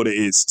basically what it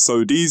is.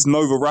 So these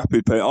Nova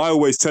Rapid pen, I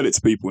always tell it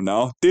to people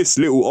now, this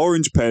little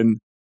orange pen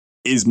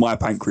is my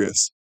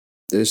pancreas.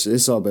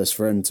 It's our best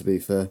friend, to be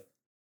fair.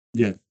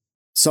 Yeah.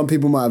 Some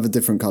people might have a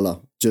different colour,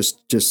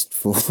 just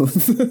for...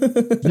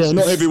 Yeah,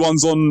 not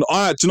everyone's on...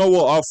 do you know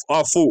what?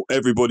 I thought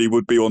everybody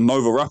would be on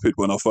Nova Rapid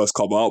when I first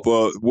come out,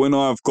 but when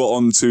I've got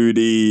onto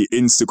the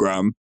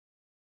Instagram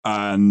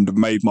and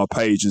made my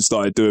page and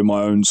started doing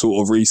my own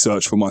sort of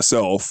research for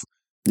myself,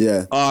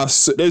 yeah,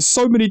 there's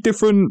so many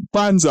different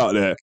brands out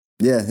there.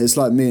 Yeah, it's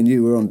like me and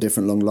you, we're on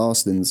different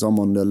long-lastings. I'm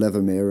on the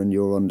Levemir and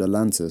you're on the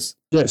Lantus.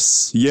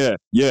 Yes, yeah,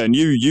 and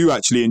you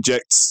actually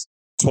inject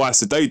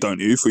twice a day, don't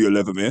you, for your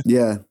Levemir?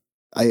 Yeah.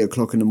 8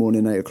 o'clock in the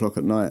morning, 8 o'clock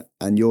at night,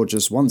 and you're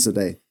just once a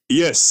day.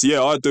 Yes,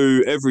 yeah, I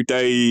do every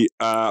day,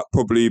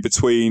 probably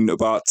between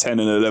about 10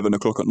 and 11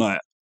 o'clock at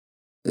night.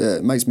 Yeah,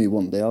 it makes me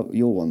want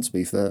your one, to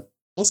be fair.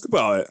 Ask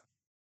about it.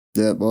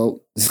 Yeah,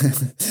 well,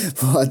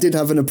 I did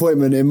have an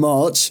appointment in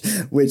March,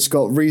 which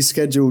got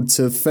rescheduled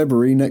to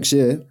February next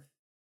year.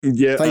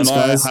 Yeah, thanks,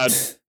 and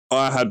guys.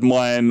 I had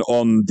mine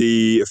on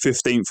the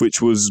 15th,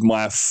 which was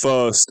my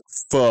first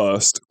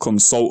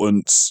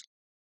consultant's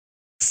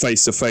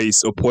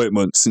face-to-face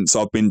appointment since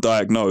I've been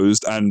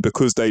diagnosed, and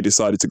because they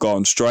decided to go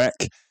on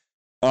strike,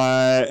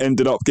 I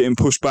ended up getting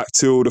pushed back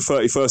till the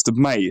 31st of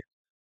May.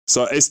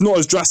 So it's not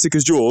as drastic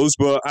as yours,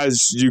 but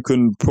as you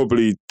can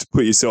probably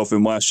put yourself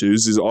in my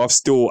shoes, is I've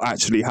still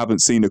actually haven't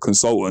seen a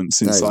consultant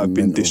since I've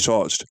been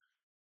discharged.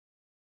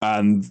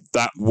 And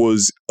that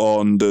was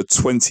on the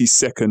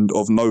 22nd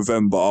of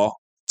November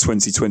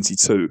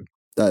 2022.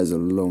 That is a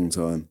long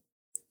time.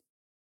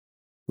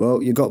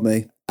 Well, you got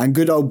me. And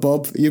good old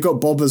Bob. You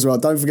got Bob as well.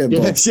 Don't forget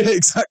Bob. Yeah,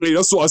 exactly.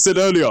 That's what I said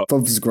earlier.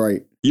 Bob's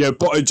great. Yeah,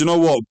 but do you know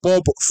what?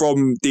 Bob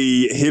from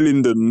the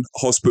Hillingdon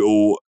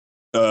Hospital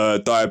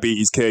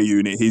Diabetes Care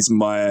Unit, he's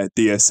my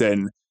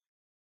DSN.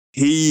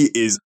 He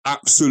is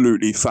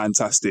absolutely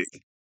fantastic.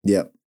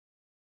 Yeah.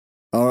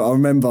 I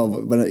remember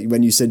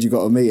when you said you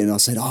got a meeting, I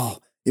said, oh,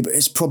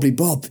 it's probably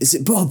Bob. Is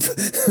it Bob?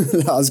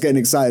 I was getting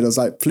excited. I was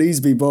like, please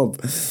be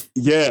Bob.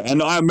 Yeah,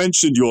 and I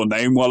mentioned your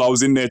name while I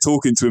was in there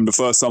talking to him the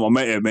first time I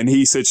met him, and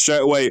he said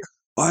straight away,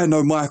 I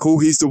know Michael,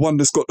 he's the one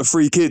that's got the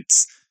 3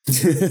 kids.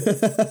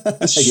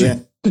 Yeah.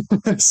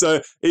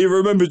 So he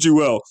remembered you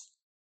well.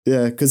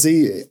 Yeah, because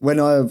when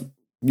I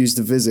used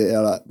to visit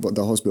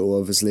the hospital,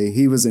 obviously,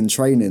 he was in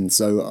training,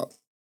 so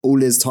all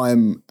his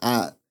time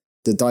at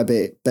the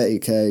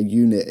diabetic care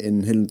unit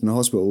in Hillingdon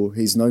Hospital,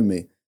 he's known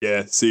me.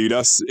 Yeah, see,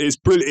 it's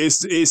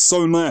brilliant. It's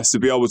so nice to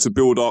be able to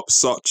build up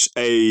such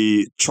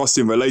a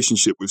trusting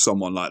relationship with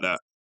someone like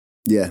that.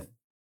 Yeah.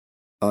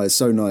 Oh, it's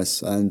so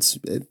nice, and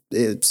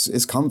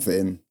it's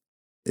comforting.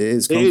 It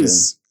is It comforting.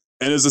 is.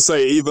 And as I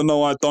say, even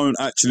though I don't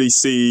actually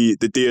see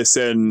the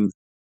DSN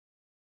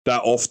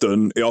that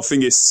often, I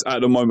think it's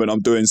at the moment I'm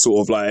doing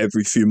sort of like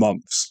every few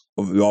months.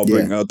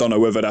 Yeah, I don't know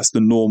whether that's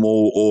the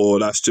normal or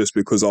that's just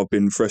because I've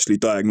been freshly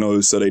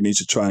diagnosed, so they need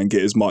to try and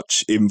get as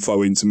much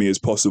info into me as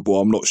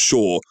possible. I'm not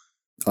sure.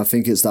 I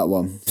think it's that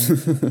one.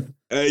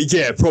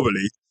 Yeah,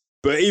 probably.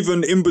 But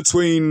even in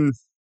between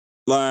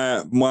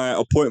like my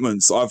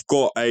appointments, I've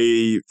got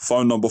a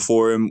phone number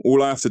for him.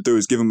 All I have to do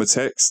is give him a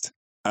text,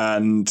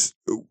 and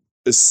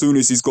as soon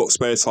as he's got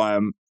spare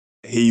time,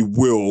 he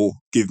will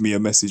give me a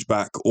message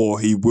back or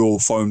he will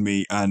phone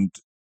me and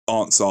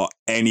answer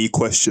any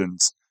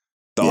questions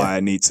that Yeah, I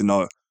need to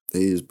know.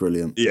 he is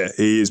brilliant. Yeah,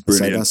 he is So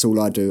brilliant. that's all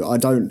I do. I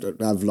don't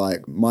have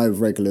like my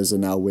regulars are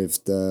now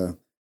with they're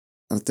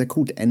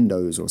called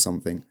endos or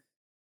something,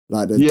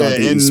 like the Yeah,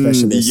 diabetes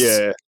specialists.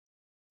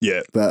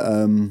 yeah. But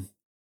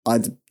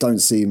don't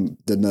see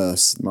the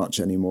nurse much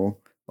anymore,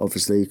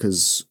 obviously,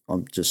 because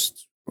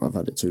I've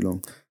had it too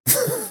long.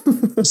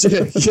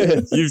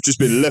 Yeah, you've just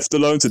been left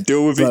alone to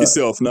deal with it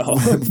yourself now.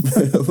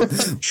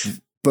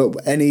 But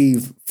any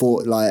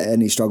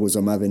struggles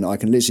I'm having, I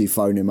can literally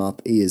phone him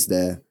up. He is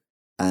there,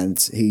 and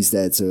he's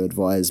there to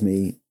advise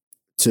me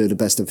to the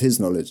best of his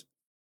knowledge.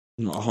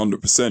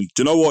 100%. Do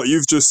you know what?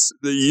 You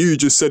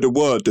just said a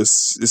word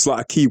it's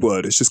like a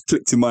keyword. It's just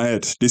clicked in my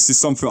head. This is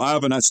something I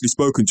haven't actually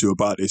spoken to you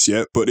about this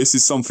yet, but this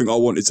is something I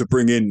wanted to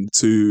bring in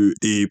to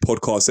the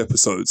podcast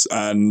episodes.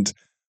 And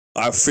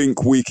I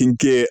think we can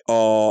get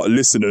our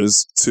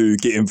listeners to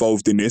get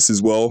involved in this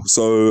as well.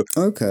 So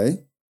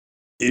Okay.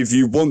 if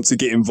you want to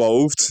get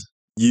involved,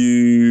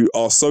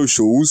 our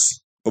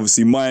socials,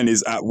 obviously mine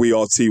is at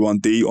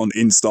WeAreT1D on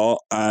Insta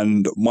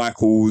and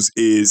Michael's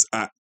is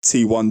at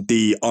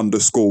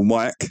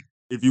T1D_Mike.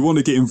 If you want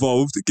to get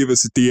involved, give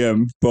us a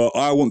DM. But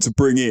I want to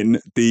bring in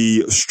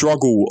the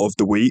struggle of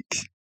the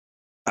week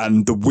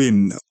and the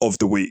win of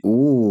the week.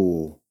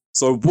 Ooh.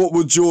 So what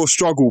would your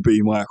struggle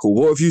be, Michael?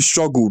 What have you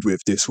struggled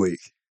with this week?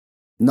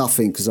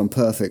 Nothing, because I'm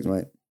perfect,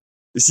 mate.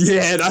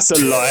 Yeah, that's a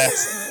lie.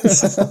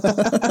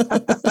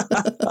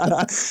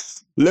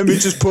 Let me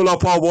just pull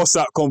up our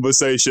WhatsApp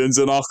conversations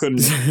and I can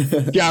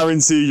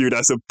guarantee you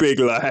that's a big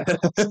lie.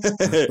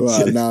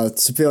 Right, now,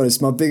 to be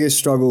honest, my biggest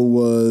struggle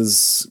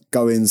was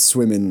going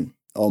swimming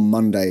on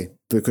Monday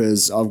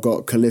because I've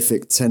got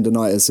callific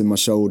tendonitis in my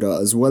shoulder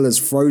as well as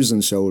frozen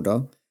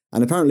shoulder.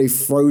 And apparently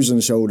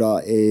frozen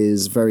shoulder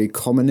is very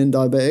common in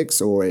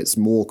diabetics, or it's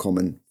more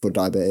common for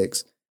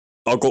diabetics.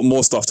 I've got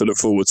more stuff to look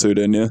forward to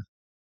then, yeah?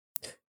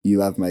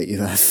 You have, mate, you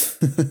have.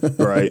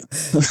 Right.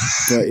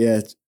 But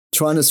yeah,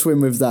 trying to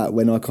swim with that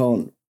when I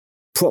can't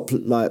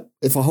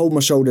if I hold my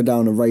shoulder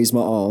down and raise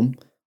my arm,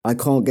 I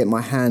can't get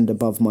my hand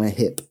above my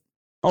hip.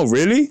 Oh,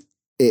 really?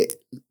 It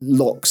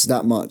locks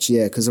that much,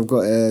 yeah, because I've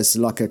got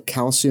like a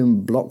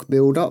calcium block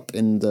build up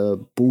in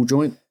the ball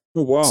joint.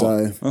 Oh, wow.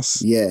 So,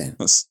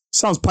 that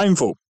sounds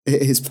painful.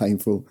 It is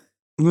painful.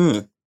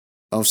 Yeah.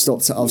 I've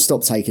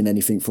stopped taking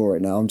anything for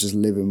it now. I'm just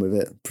living with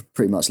it,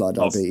 pretty much like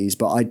diabetes,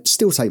 but I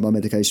still take my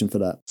medication for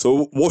that.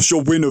 So what's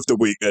your win of the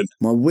week then?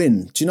 My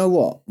win? Do you know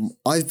what?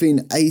 I've been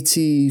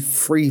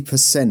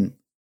 83%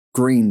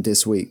 green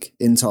this week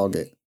in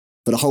Target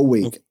for the whole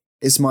week.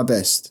 It's my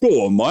best.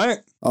 Go on,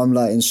 Mike. I'm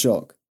like in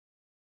shock.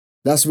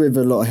 That's with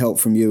a lot of help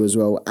from you as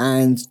well.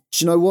 And do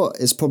you know what?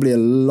 It's probably a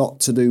lot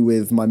to do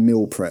with my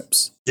meal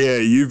preps. Yeah,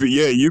 you've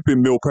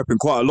been meal prepping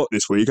quite a lot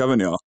this week, haven't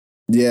you?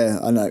 Yeah,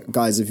 I know.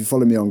 Guys, if you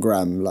follow me on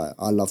Gram, like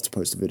I love to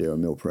post a video of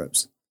meal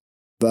preps.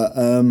 But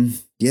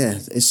yeah,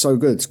 it's so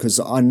good because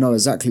I know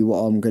exactly what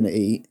I'm going to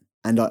eat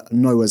and I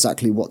know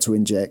exactly what to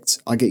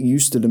inject. I get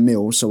used to the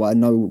meal, so I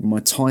know my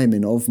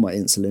timing of my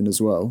insulin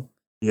as well.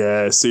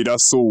 Yeah, see,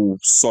 that's all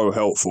so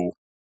helpful.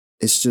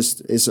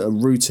 It's a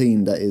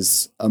routine that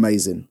is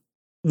amazing.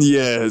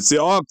 Yeah, see,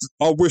 I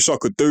wish I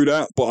could do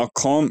that, but I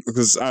can't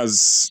because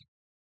as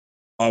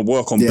I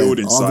work on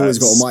building sites. I've always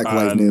got a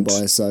microwave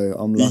nearby, so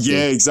I'm lucky.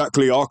 Yeah,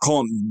 exactly. I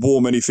can't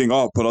warm anything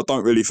up, and I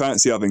don't really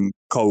fancy having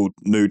cold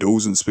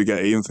noodles and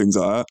spaghetti and things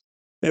like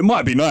that. It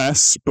might be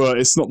nice, but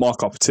it's not my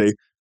cup of tea.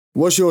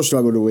 What's your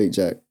struggle of the week,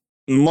 Jack?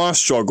 My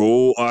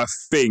struggle, I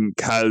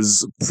think,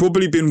 has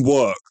probably been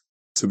work,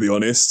 to be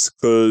honest,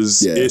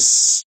 because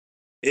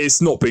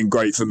it's not been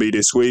great for me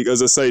this week.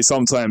 As I say,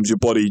 sometimes your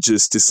body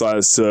just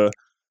decides to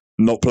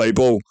not play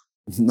ball.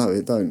 No,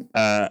 it don't.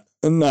 And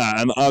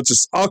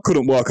I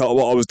couldn't work out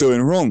what I was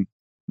doing wrong.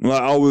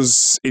 Like, I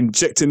was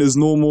injecting as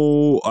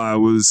normal. I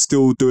was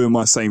still doing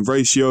my same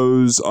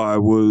ratios. I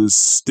was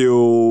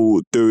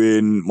still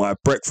doing my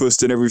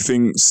breakfast and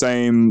everything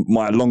same.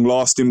 My long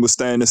lasting was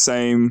staying the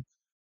same.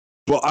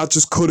 But I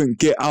just couldn't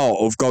get out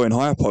of going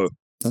hypo.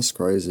 That's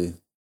crazy.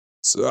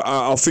 So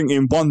I think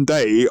in one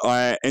day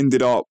I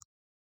ended up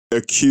the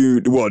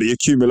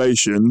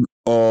accumulation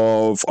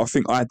of, I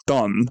think I'd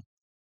done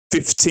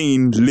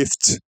 15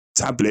 lift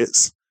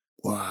tablets.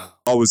 Wow.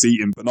 I was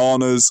eating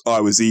bananas,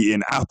 I was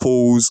eating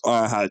apples,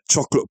 I had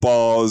chocolate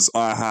bars,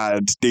 I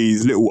had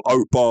these little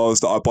oat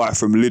bars that I buy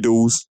from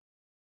Lidl's.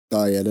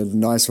 Oh yeah, they're the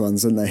nice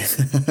ones, aren't they?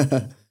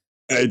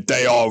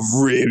 They are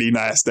really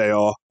nice, they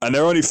are. And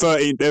they're only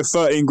 13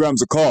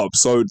 grams of carbs,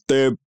 so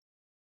they're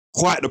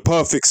quite the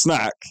perfect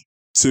snack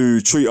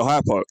to treat a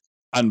hypo.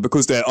 And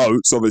because they're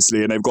oats,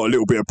 obviously, and they've got a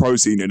little bit of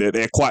protein in it,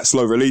 they're quite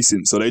slow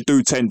releasing, so they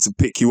do tend to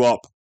pick you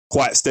up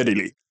quite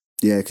steadily.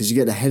 Yeah, because you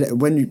get the headache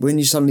when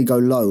you suddenly go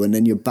low and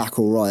then you're back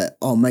all right.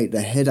 Oh mate,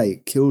 the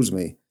headache kills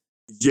me.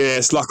 Yeah,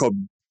 it's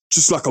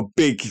just like a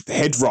big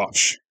head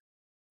rush.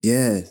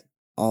 Yeah.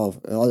 Oh,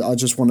 I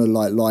just want to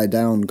like lie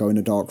down, go in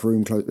a dark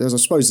room, close. I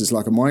suppose it's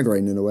like a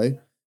migraine in a way.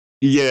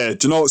 Yeah,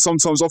 do you know what?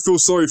 Sometimes I feel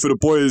sorry for the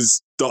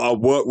boys that I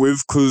work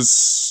with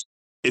because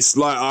it's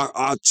like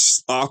I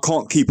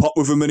can't keep up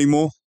with them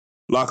anymore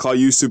like I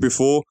used to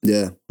before.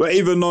 Yeah. But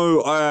even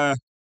though I've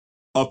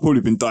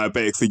probably been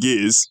diabetic for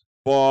years,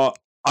 but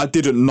I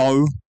didn't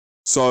know.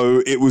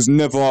 So it was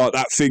never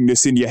that thing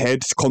that's in your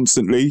head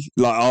constantly.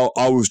 Like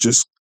I was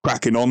just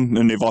cracking on,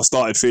 and if I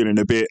started feeling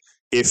a bit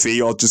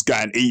iffy, I'd just go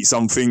and eat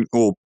something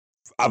or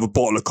have a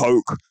bottle of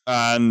Coke.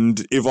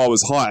 And if I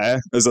was high,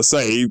 as I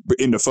say,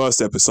 in the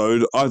first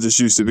episode, I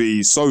just used to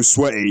be so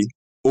sweaty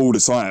all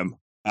the time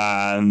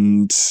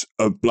and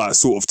like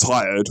sort of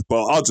tired.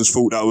 But I just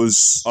thought I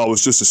was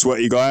just a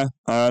sweaty guy,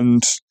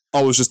 and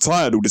I was just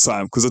tired all the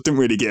time because I didn't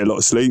really get a lot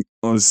of sleep.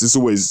 It's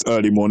always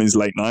early mornings,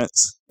 late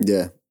nights.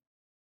 Yeah.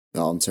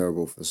 No, I'm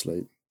terrible for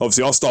sleep.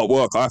 Obviously, I start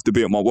work. I have to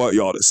be at my work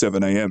yard at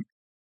 7 a.m.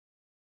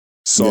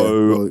 So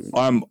Yeah, well,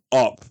 I'm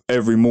up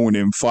every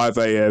morning, 5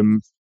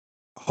 a.m.,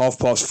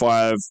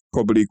 5:30,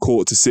 probably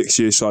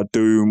 5:45-ish. I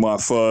do my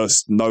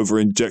first Nova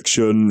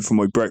injection for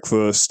my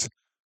breakfast,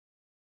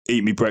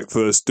 eat me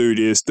breakfast, do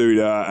this, do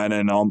that, and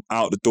then I'm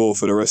out the door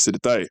for the rest of the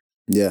day.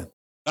 yeah.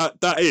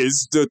 That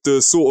is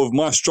the sort of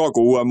my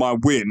struggle and my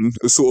win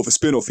are sort of a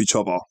spin off each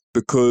other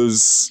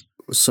because.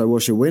 So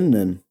what's your win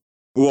then?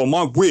 Well,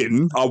 my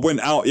win, I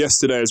went out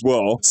yesterday as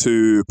well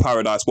to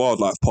Paradise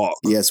Wildlife Park.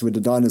 Yes, with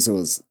the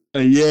dinosaurs.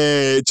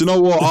 Yeah, do you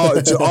know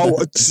what?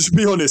 To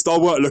be honest, I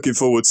weren't looking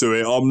forward to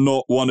it. I'm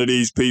not one of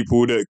these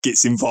people that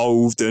gets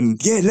involved and,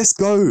 yeah, let's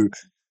go.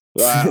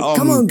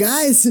 Come on,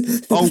 guys.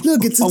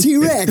 Look, it's a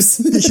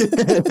T-Rex.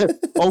 Yeah,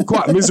 I'm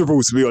quite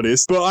miserable, to be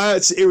honest.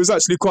 But it was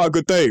actually quite a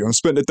good day. I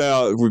spent the day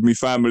out with my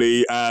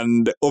family,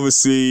 and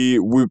obviously,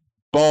 with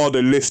bar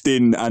the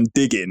lifting and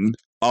digging,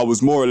 I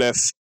was more or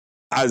less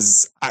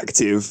as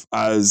active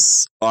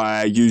as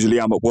I usually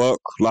am at work.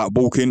 Like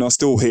walking, I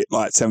still hit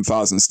like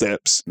 10,000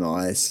 steps.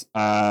 Nice.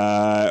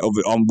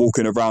 I'm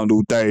walking around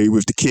all day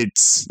with the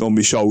kids on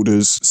my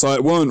shoulders. So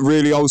it weren't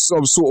really, I was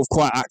sort of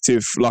quite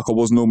active like I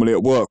was normally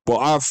at work.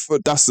 But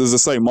that's, as I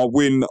say, my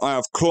win, I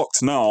have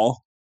clocked now.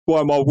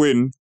 Why my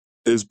win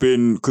has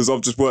been, because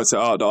I've just worked it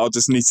out that I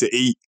just need to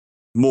eat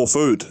more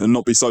food and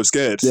not be so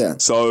scared. Yeah.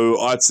 So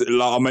like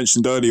I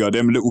mentioned earlier,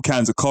 them little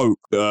cans of Coke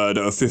that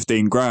are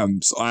 15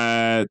 grams,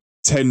 I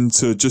tend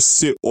to just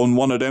sit on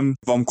one of them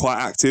if I'm quite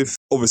active.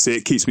 Obviously,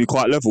 it keeps me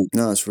quite level.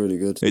 No, it's really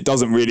good. It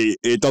doesn't really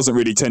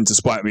tend to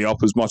spike me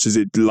up as much as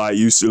it like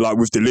used to, like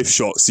with the lift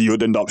shots. So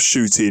you'd end up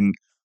shooting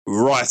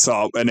right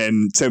up, and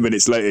then 10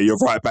 minutes later you're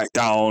right back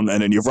down,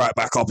 and then you're right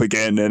back up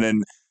again, and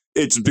then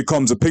it just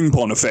becomes a ping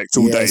pong effect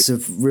all day. It's a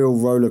real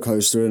roller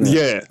coaster, isn't it?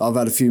 Yeah. I've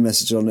had a few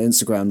messages on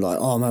Instagram like,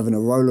 "Oh, I'm having a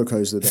roller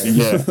coaster day."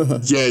 Yeah. Do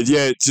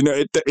you know,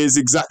 it is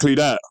exactly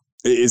that.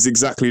 It is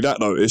exactly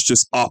that though. It's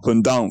just up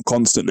and down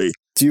constantly.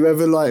 Do you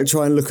ever like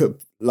try and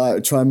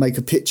make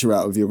a picture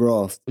out of your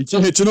graph?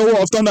 Yeah, do you know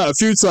what? I've done that a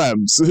few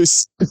times.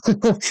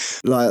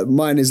 Like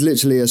mine is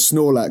literally a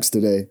Snorlax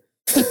today.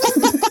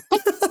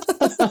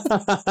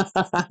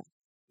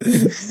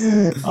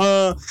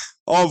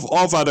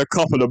 I've had a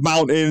couple of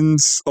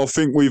mountains. I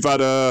think we've had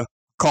a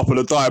couple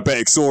of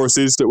diabetic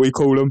sauruses that we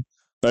call them.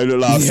 They look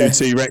like a few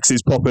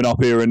T-Rexes popping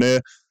up here and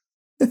there.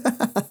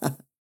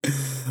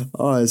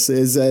 Oh, it's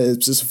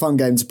just a fun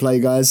game to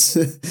play, guys.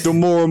 The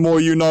more and more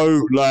you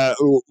know, like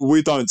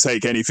we don't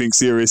take anything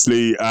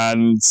seriously,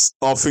 and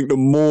I think the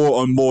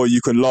more and more you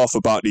can laugh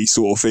about these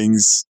sort of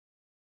things,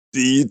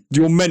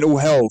 your mental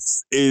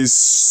health is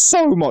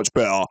so much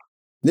better.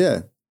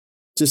 Yeah,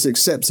 just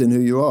accepting who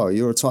you are.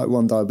 You're a type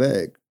 1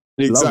 diabetic.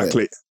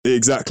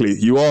 Exactly.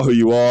 You are who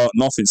you are.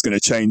 Nothing's going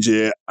to change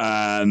it,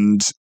 and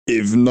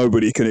if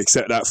nobody can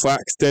accept that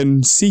fact,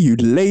 then see you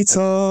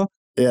later.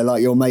 Yeah,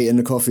 like your mate in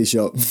the coffee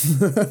shop.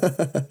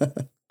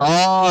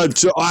 I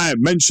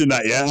haven't mentioned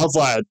that yet, have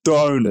I?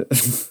 Don't.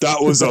 That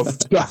was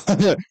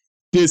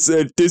this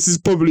is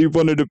probably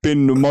one of the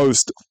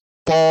most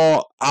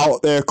far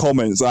out there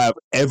comments I have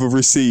ever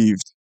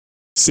received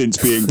since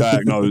being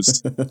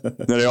diagnosed.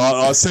 Anyway,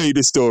 I'll tell you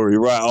this story,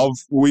 right?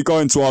 We go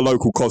into our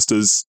local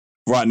Costas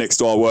right next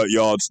to our work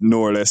yard,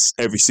 more or less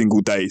every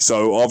single day.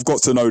 So I've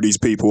got to know these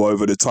people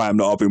over the time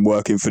that I've been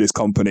working for this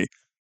company.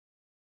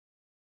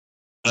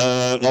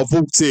 I've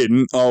walked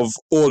in, I've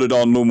ordered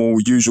our normal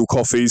usual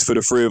coffees for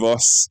the three of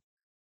us,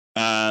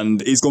 and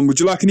he's gone, "Would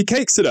you like any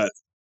cakes today?"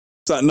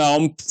 It's like, "No,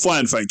 I'm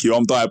fine, thank you,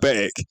 I'm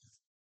diabetic."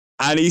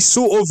 And he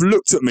sort of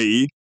looked at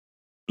me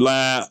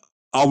like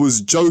I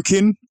was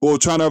joking or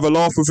trying to have a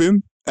laugh with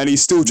him. And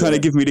he's still trying to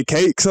give me the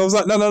cake. So I was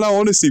like, no,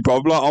 honestly, bro,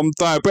 like, I'm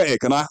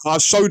diabetic. And I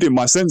showed him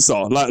my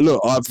sensor. Like, look,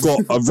 I've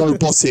got a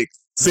robotic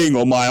thing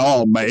on my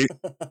arm, mate.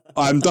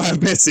 I'm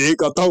diabetic.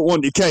 I don't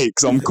want your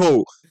cakes. I'm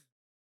cool.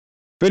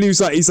 Then he's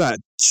like, do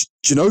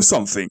you know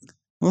something?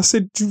 I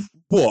said,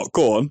 what?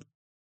 Go on.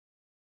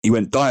 He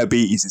went,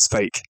 diabetes is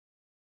fake.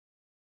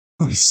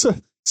 It's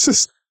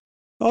just,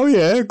 oh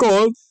yeah,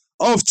 go on.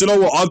 Oh, do you know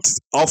what?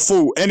 I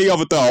thought any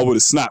other day I would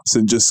have snapped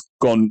and just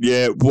gone,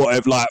 yeah,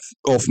 whatever, like,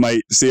 off,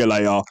 mate. See you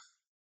later.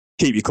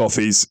 Keep your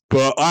coffees.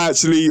 But I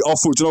thought, do you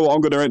know what?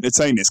 I'm going to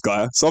entertain this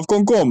guy. So I've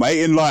gone, go on,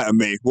 mate, enlighten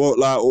me.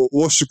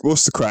 What's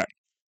the crack?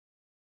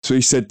 So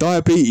he said,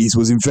 diabetes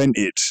was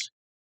invented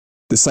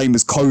the same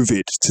as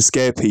COVID to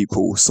scare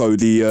people. So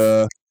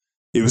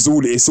it's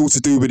all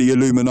to do with the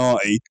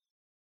Illuminati.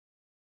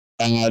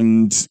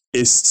 And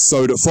it's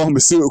so that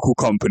pharmaceutical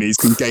companies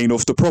can gain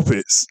off the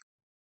profits.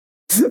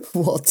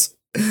 What?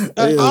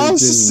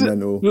 It's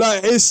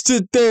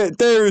just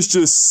there is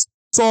just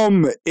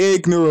some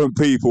ignorant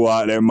people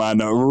out there, man,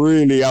 that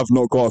really have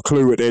not got a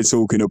clue what they're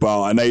talking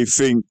about, and they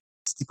think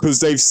because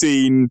they've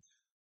seen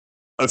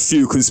a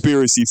few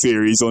conspiracy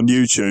theories on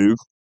YouTube.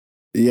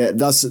 Yeah,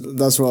 that's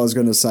what I was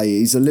going to say.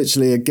 He's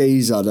literally a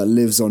geezer that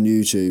lives on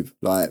YouTube,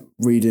 like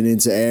reading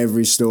into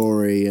every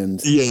story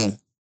and yeah.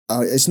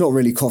 It's not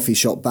really coffee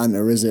shop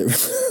banter, is it?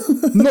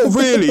 Not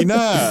really,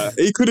 nah.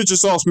 He could have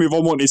just asked me if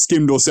I wanted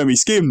skimmed or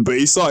semi-skimmed, but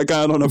he started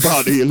going on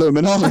about the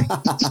Illuminati.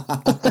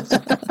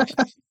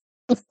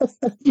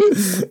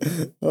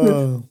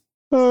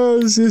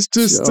 It's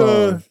just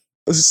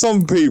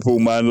some people,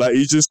 man. Like,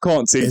 you just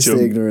can't teach them. It's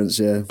the ignorance,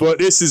 yeah. But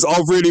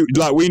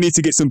we need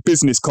to get some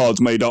business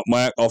cards made up,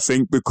 Mike. I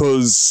think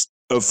because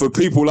for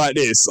people like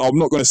this, I'm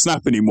not going to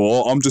snap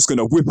anymore. I'm just going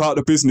to whip out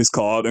the business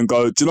card and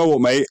go, do you know what,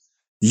 mate?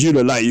 You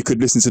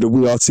could listen to the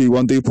We Are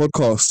T1D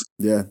podcast.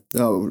 Yeah.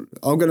 Oh,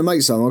 I'm going to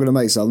make some. I'm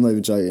not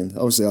even joking.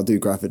 Obviously, I do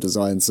graphic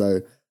design, so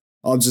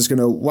I'm just going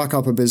to whack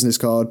up a business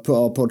card, put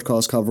our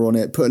podcast cover on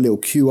it, put a little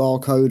QR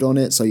code on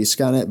it, so you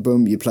scan it,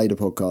 boom, you play the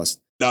podcast.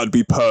 That would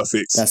be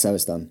perfect. That's how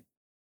it's done.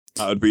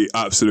 That would be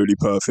absolutely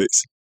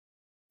perfect.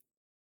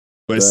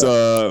 But it's,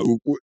 do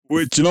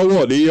you know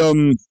what?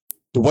 The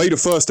way the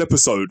first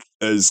episode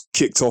has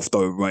kicked off,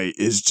 though, mate,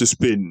 has just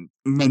been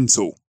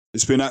mental.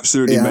 It's been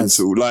absolutely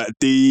mental. Like,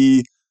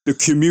 the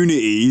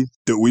community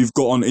that we've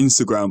got on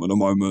Instagram at the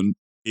moment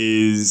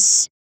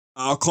is,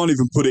 I can't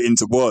even put it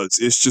into words.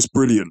 It's just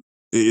brilliant.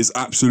 It is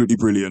absolutely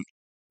brilliant.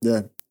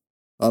 Yeah.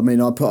 I mean,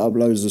 I put up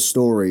loads of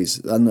stories,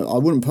 and I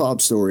wouldn't put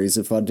up stories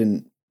if I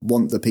didn't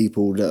want the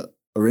people that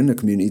are in the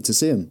community to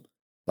see them.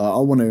 Like, I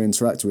want to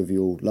interact with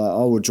you all. Like,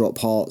 I will drop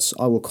hearts.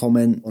 I will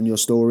comment on your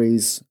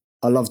stories.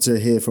 I love to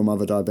hear from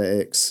other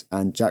diabetics,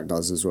 and Jack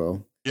does as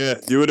well. Yeah,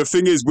 the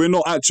thing is, we're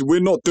not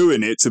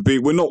doing it to be,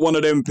 we're not one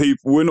of them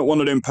people, we're not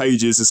one of them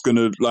pages that's going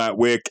to, like,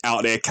 we're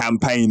out there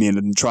campaigning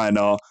and trying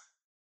to,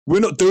 we're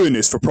not doing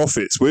this for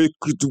profits. We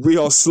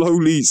are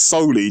solely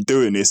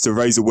doing this to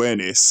raise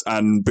awareness,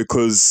 and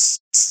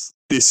because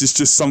this is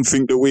just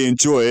something that we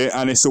enjoy,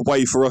 and it's a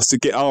way for us to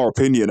get our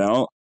opinion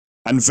out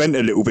and vent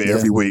a little bit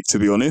every week, to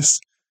be honest.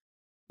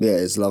 Yeah,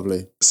 it's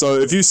lovely. So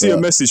if you see a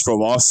message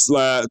from us,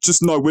 like,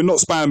 just know we're not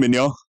spamming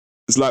you.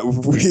 It's like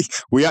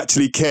we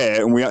actually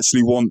care and we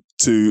actually want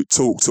to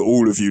talk to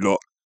all of you lot.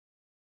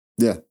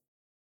 Yeah.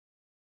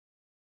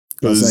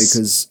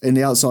 Because in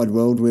the outside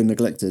world, we're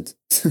neglected.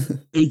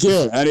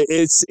 Yeah, and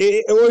it's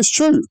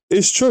true.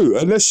 It's true.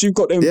 Unless you've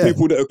got them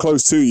people that are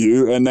close to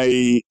you and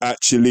they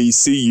actually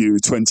see you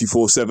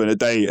 24/7 a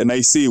day, and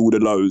they see all the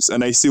lows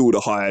and they see all the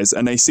highs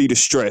and they see the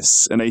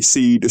stress and they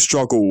see the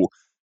struggle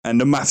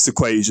and the maths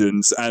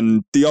equations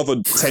and the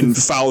other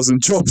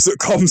 10,000 jobs that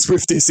comes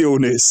with this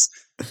illness.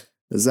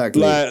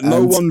 Exactly. Like,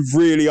 no one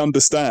really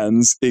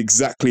understands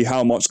exactly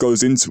how much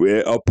goes into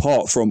it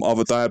apart from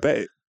other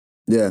diabetics.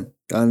 Yeah.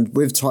 And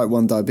with type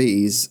 1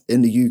 diabetes,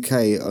 in the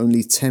UK,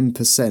 only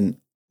 10%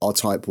 are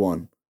type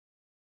 1.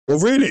 Well,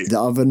 really? The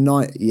other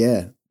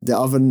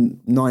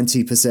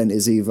 90%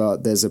 is either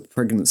there's a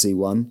pregnancy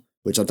one,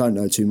 which I don't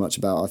know too much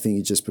about. I think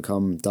you just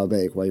become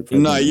diabetic while you're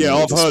pregnant. No, yeah,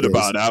 I've heard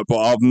about that, but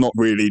I've not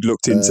really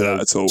looked into that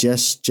at all.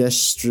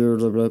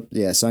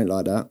 Yeah, something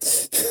like that.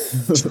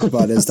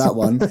 But there's that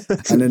one.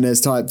 And then there's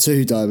type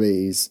 2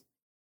 diabetes.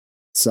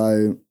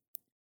 So,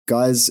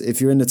 guys, if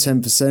you're in the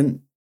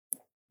 10%,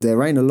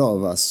 there ain't a lot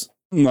of us.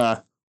 Nah,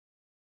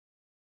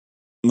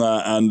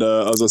 and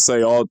as I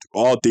say, our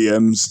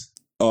DMs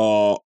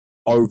are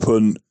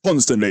open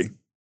constantly.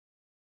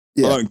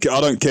 Yeah.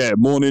 I don't care.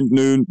 Morning,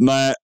 noon,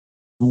 night,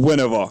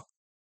 whenever.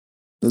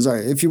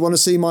 Exactly. If you want to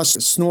see my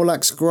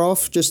Snorlax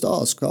graph, just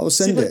ask. I'll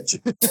send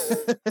it.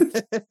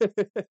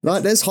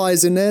 Like, there's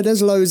highs in there,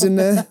 there's lows in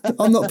there.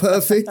 I'm not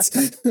perfect.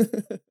 Do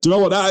you know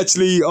what? That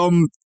actually,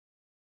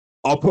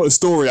 I put a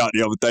story out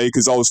the other day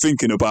because I was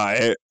thinking about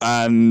it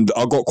and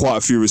I got quite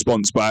a few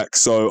response back.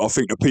 So I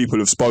think the people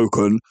have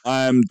spoken.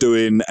 I am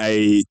doing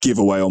a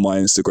giveaway on my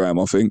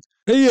Instagram, I think.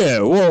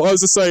 Yeah, well,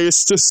 as I say,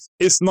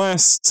 it's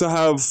nice to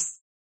have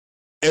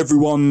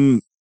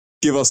everyone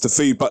give us the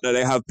feedback that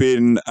they have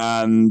been,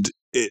 and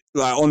it,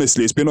 like,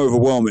 honestly, it's been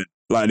overwhelming.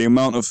 Like, the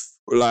amount of,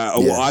 like,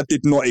 I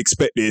did not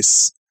expect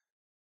this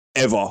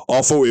ever.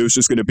 I thought it was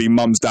just going to be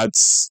mums,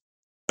 dads,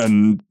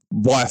 and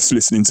wives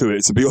listening to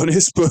it, to be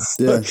honest. But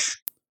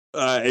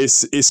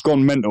it's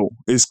gone mental.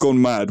 It's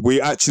gone mad.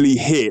 We actually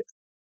hit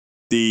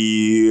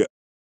the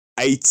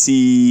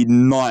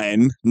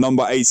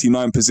number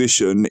 89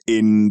 position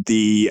in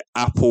the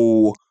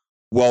Apple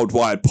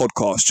worldwide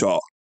podcast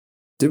chart.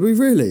 Did we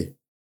really?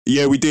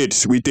 Yeah, we did.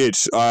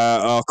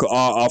 I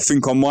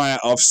think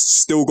I've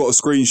still got a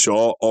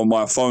screenshot on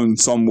my phone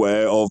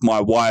somewhere of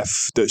my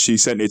wife that she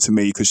sent it to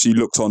me because she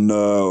looked on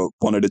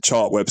one of the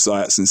chart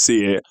websites and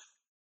see it.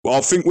 Well,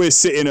 I think we're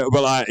sitting at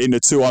in the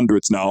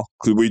 200s now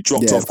because we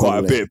dropped off quite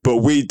a bit, but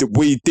we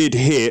did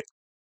hit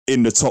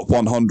in the top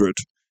 100.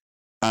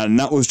 And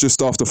that was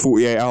just after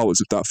 48 hours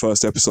of that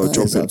first episode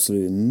dropping. It's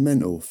absolutely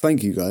mental.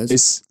 Thank you,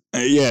 guys.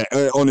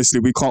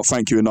 Honestly, we can't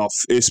thank you enough.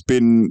 It's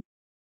been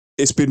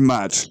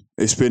mad.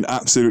 It's been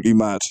absolutely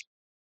mad.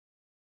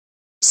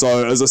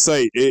 So, as I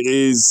say,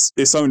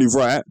 it's only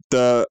right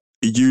that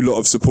you lot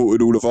have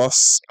supported all of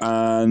us,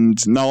 and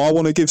now I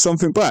want to give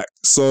something back.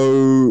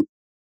 So,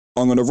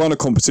 I'm going to run a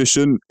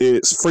competition.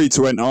 It's free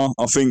to enter.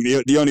 I think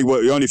the only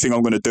thing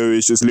I'm going to do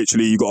is just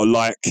literally you got to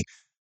like,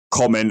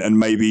 comment, and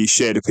maybe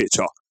share the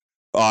picture.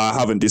 I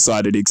haven't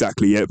decided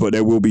exactly yet, but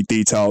there will be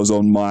details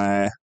on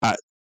my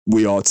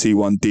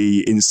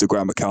 @WeAreT1D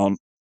Instagram account.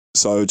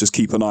 So just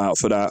keep an eye out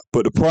for that.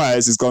 But the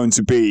prize is going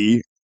to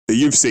be,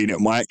 you've seen it,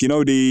 Mike, you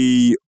know,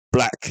 the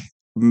black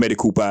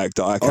medical bag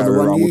that I carry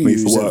around with me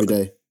for work. Every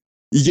day.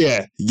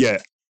 Yeah.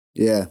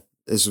 Yeah,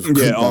 it's a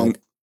good bag.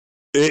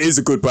 It is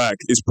a good bag.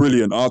 It's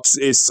brilliant. I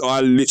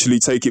literally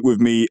take it with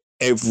me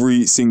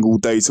every single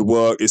day to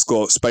work. It's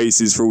got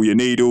spaces for all your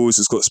needles.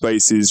 It's got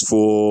spaces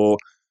for...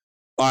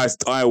 I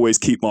always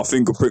keep my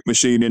finger prick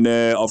machine in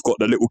there. I've got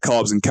the little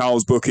carbs and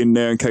cows book in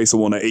there in case I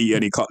want to eat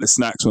any couple of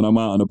snacks when I'm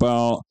out and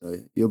about.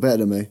 You're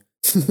better than me.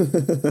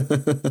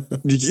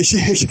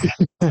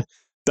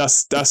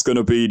 That's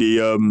gonna be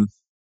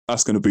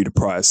the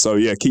prize. So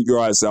yeah, keep your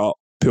eyes out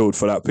peeled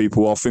for that,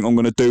 people. I think I'm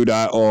gonna do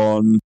that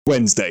on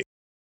Wednesday.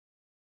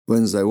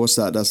 Wednesday, what's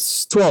that?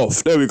 That's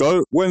 12th. There we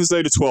go.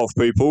 Wednesday the 12th,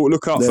 people.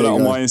 Look out for that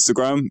on my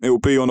Instagram. It'll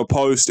be on a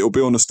post. It'll be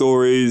on the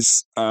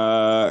stories.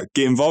 Get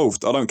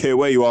involved. I don't care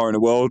where you are in the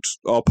world.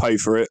 I'll pay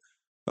for it.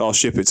 I'll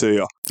ship it to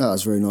you.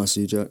 That's very nice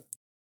of you, Jack.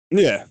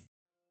 Yeah.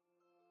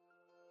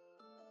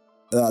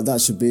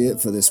 That should be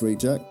it for this week,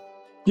 Jack.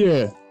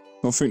 Yeah.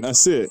 I think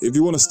that's it. If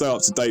you want to stay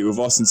up to date with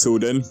us until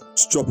then,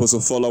 just drop us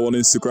a follow on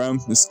Instagram.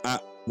 It's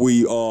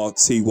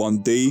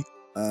 @WeAreT1D.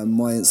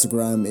 My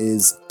Instagram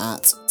is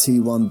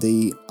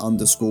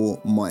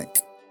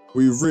 @T1D_Mike.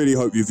 We really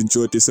hope you've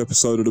enjoyed this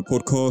episode of the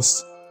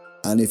podcast.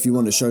 And if you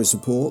want to show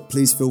support,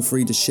 please feel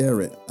free to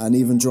share it and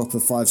even drop a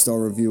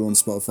 5-star review on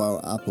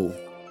Spotify or Apple.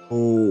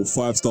 Oh,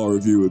 5-star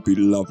review would be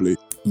lovely.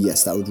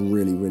 Yes, that would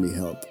really, really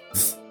help.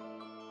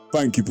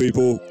 Thank you,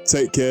 people.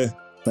 Take care.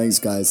 Thanks,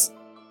 guys.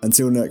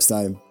 Until next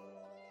time.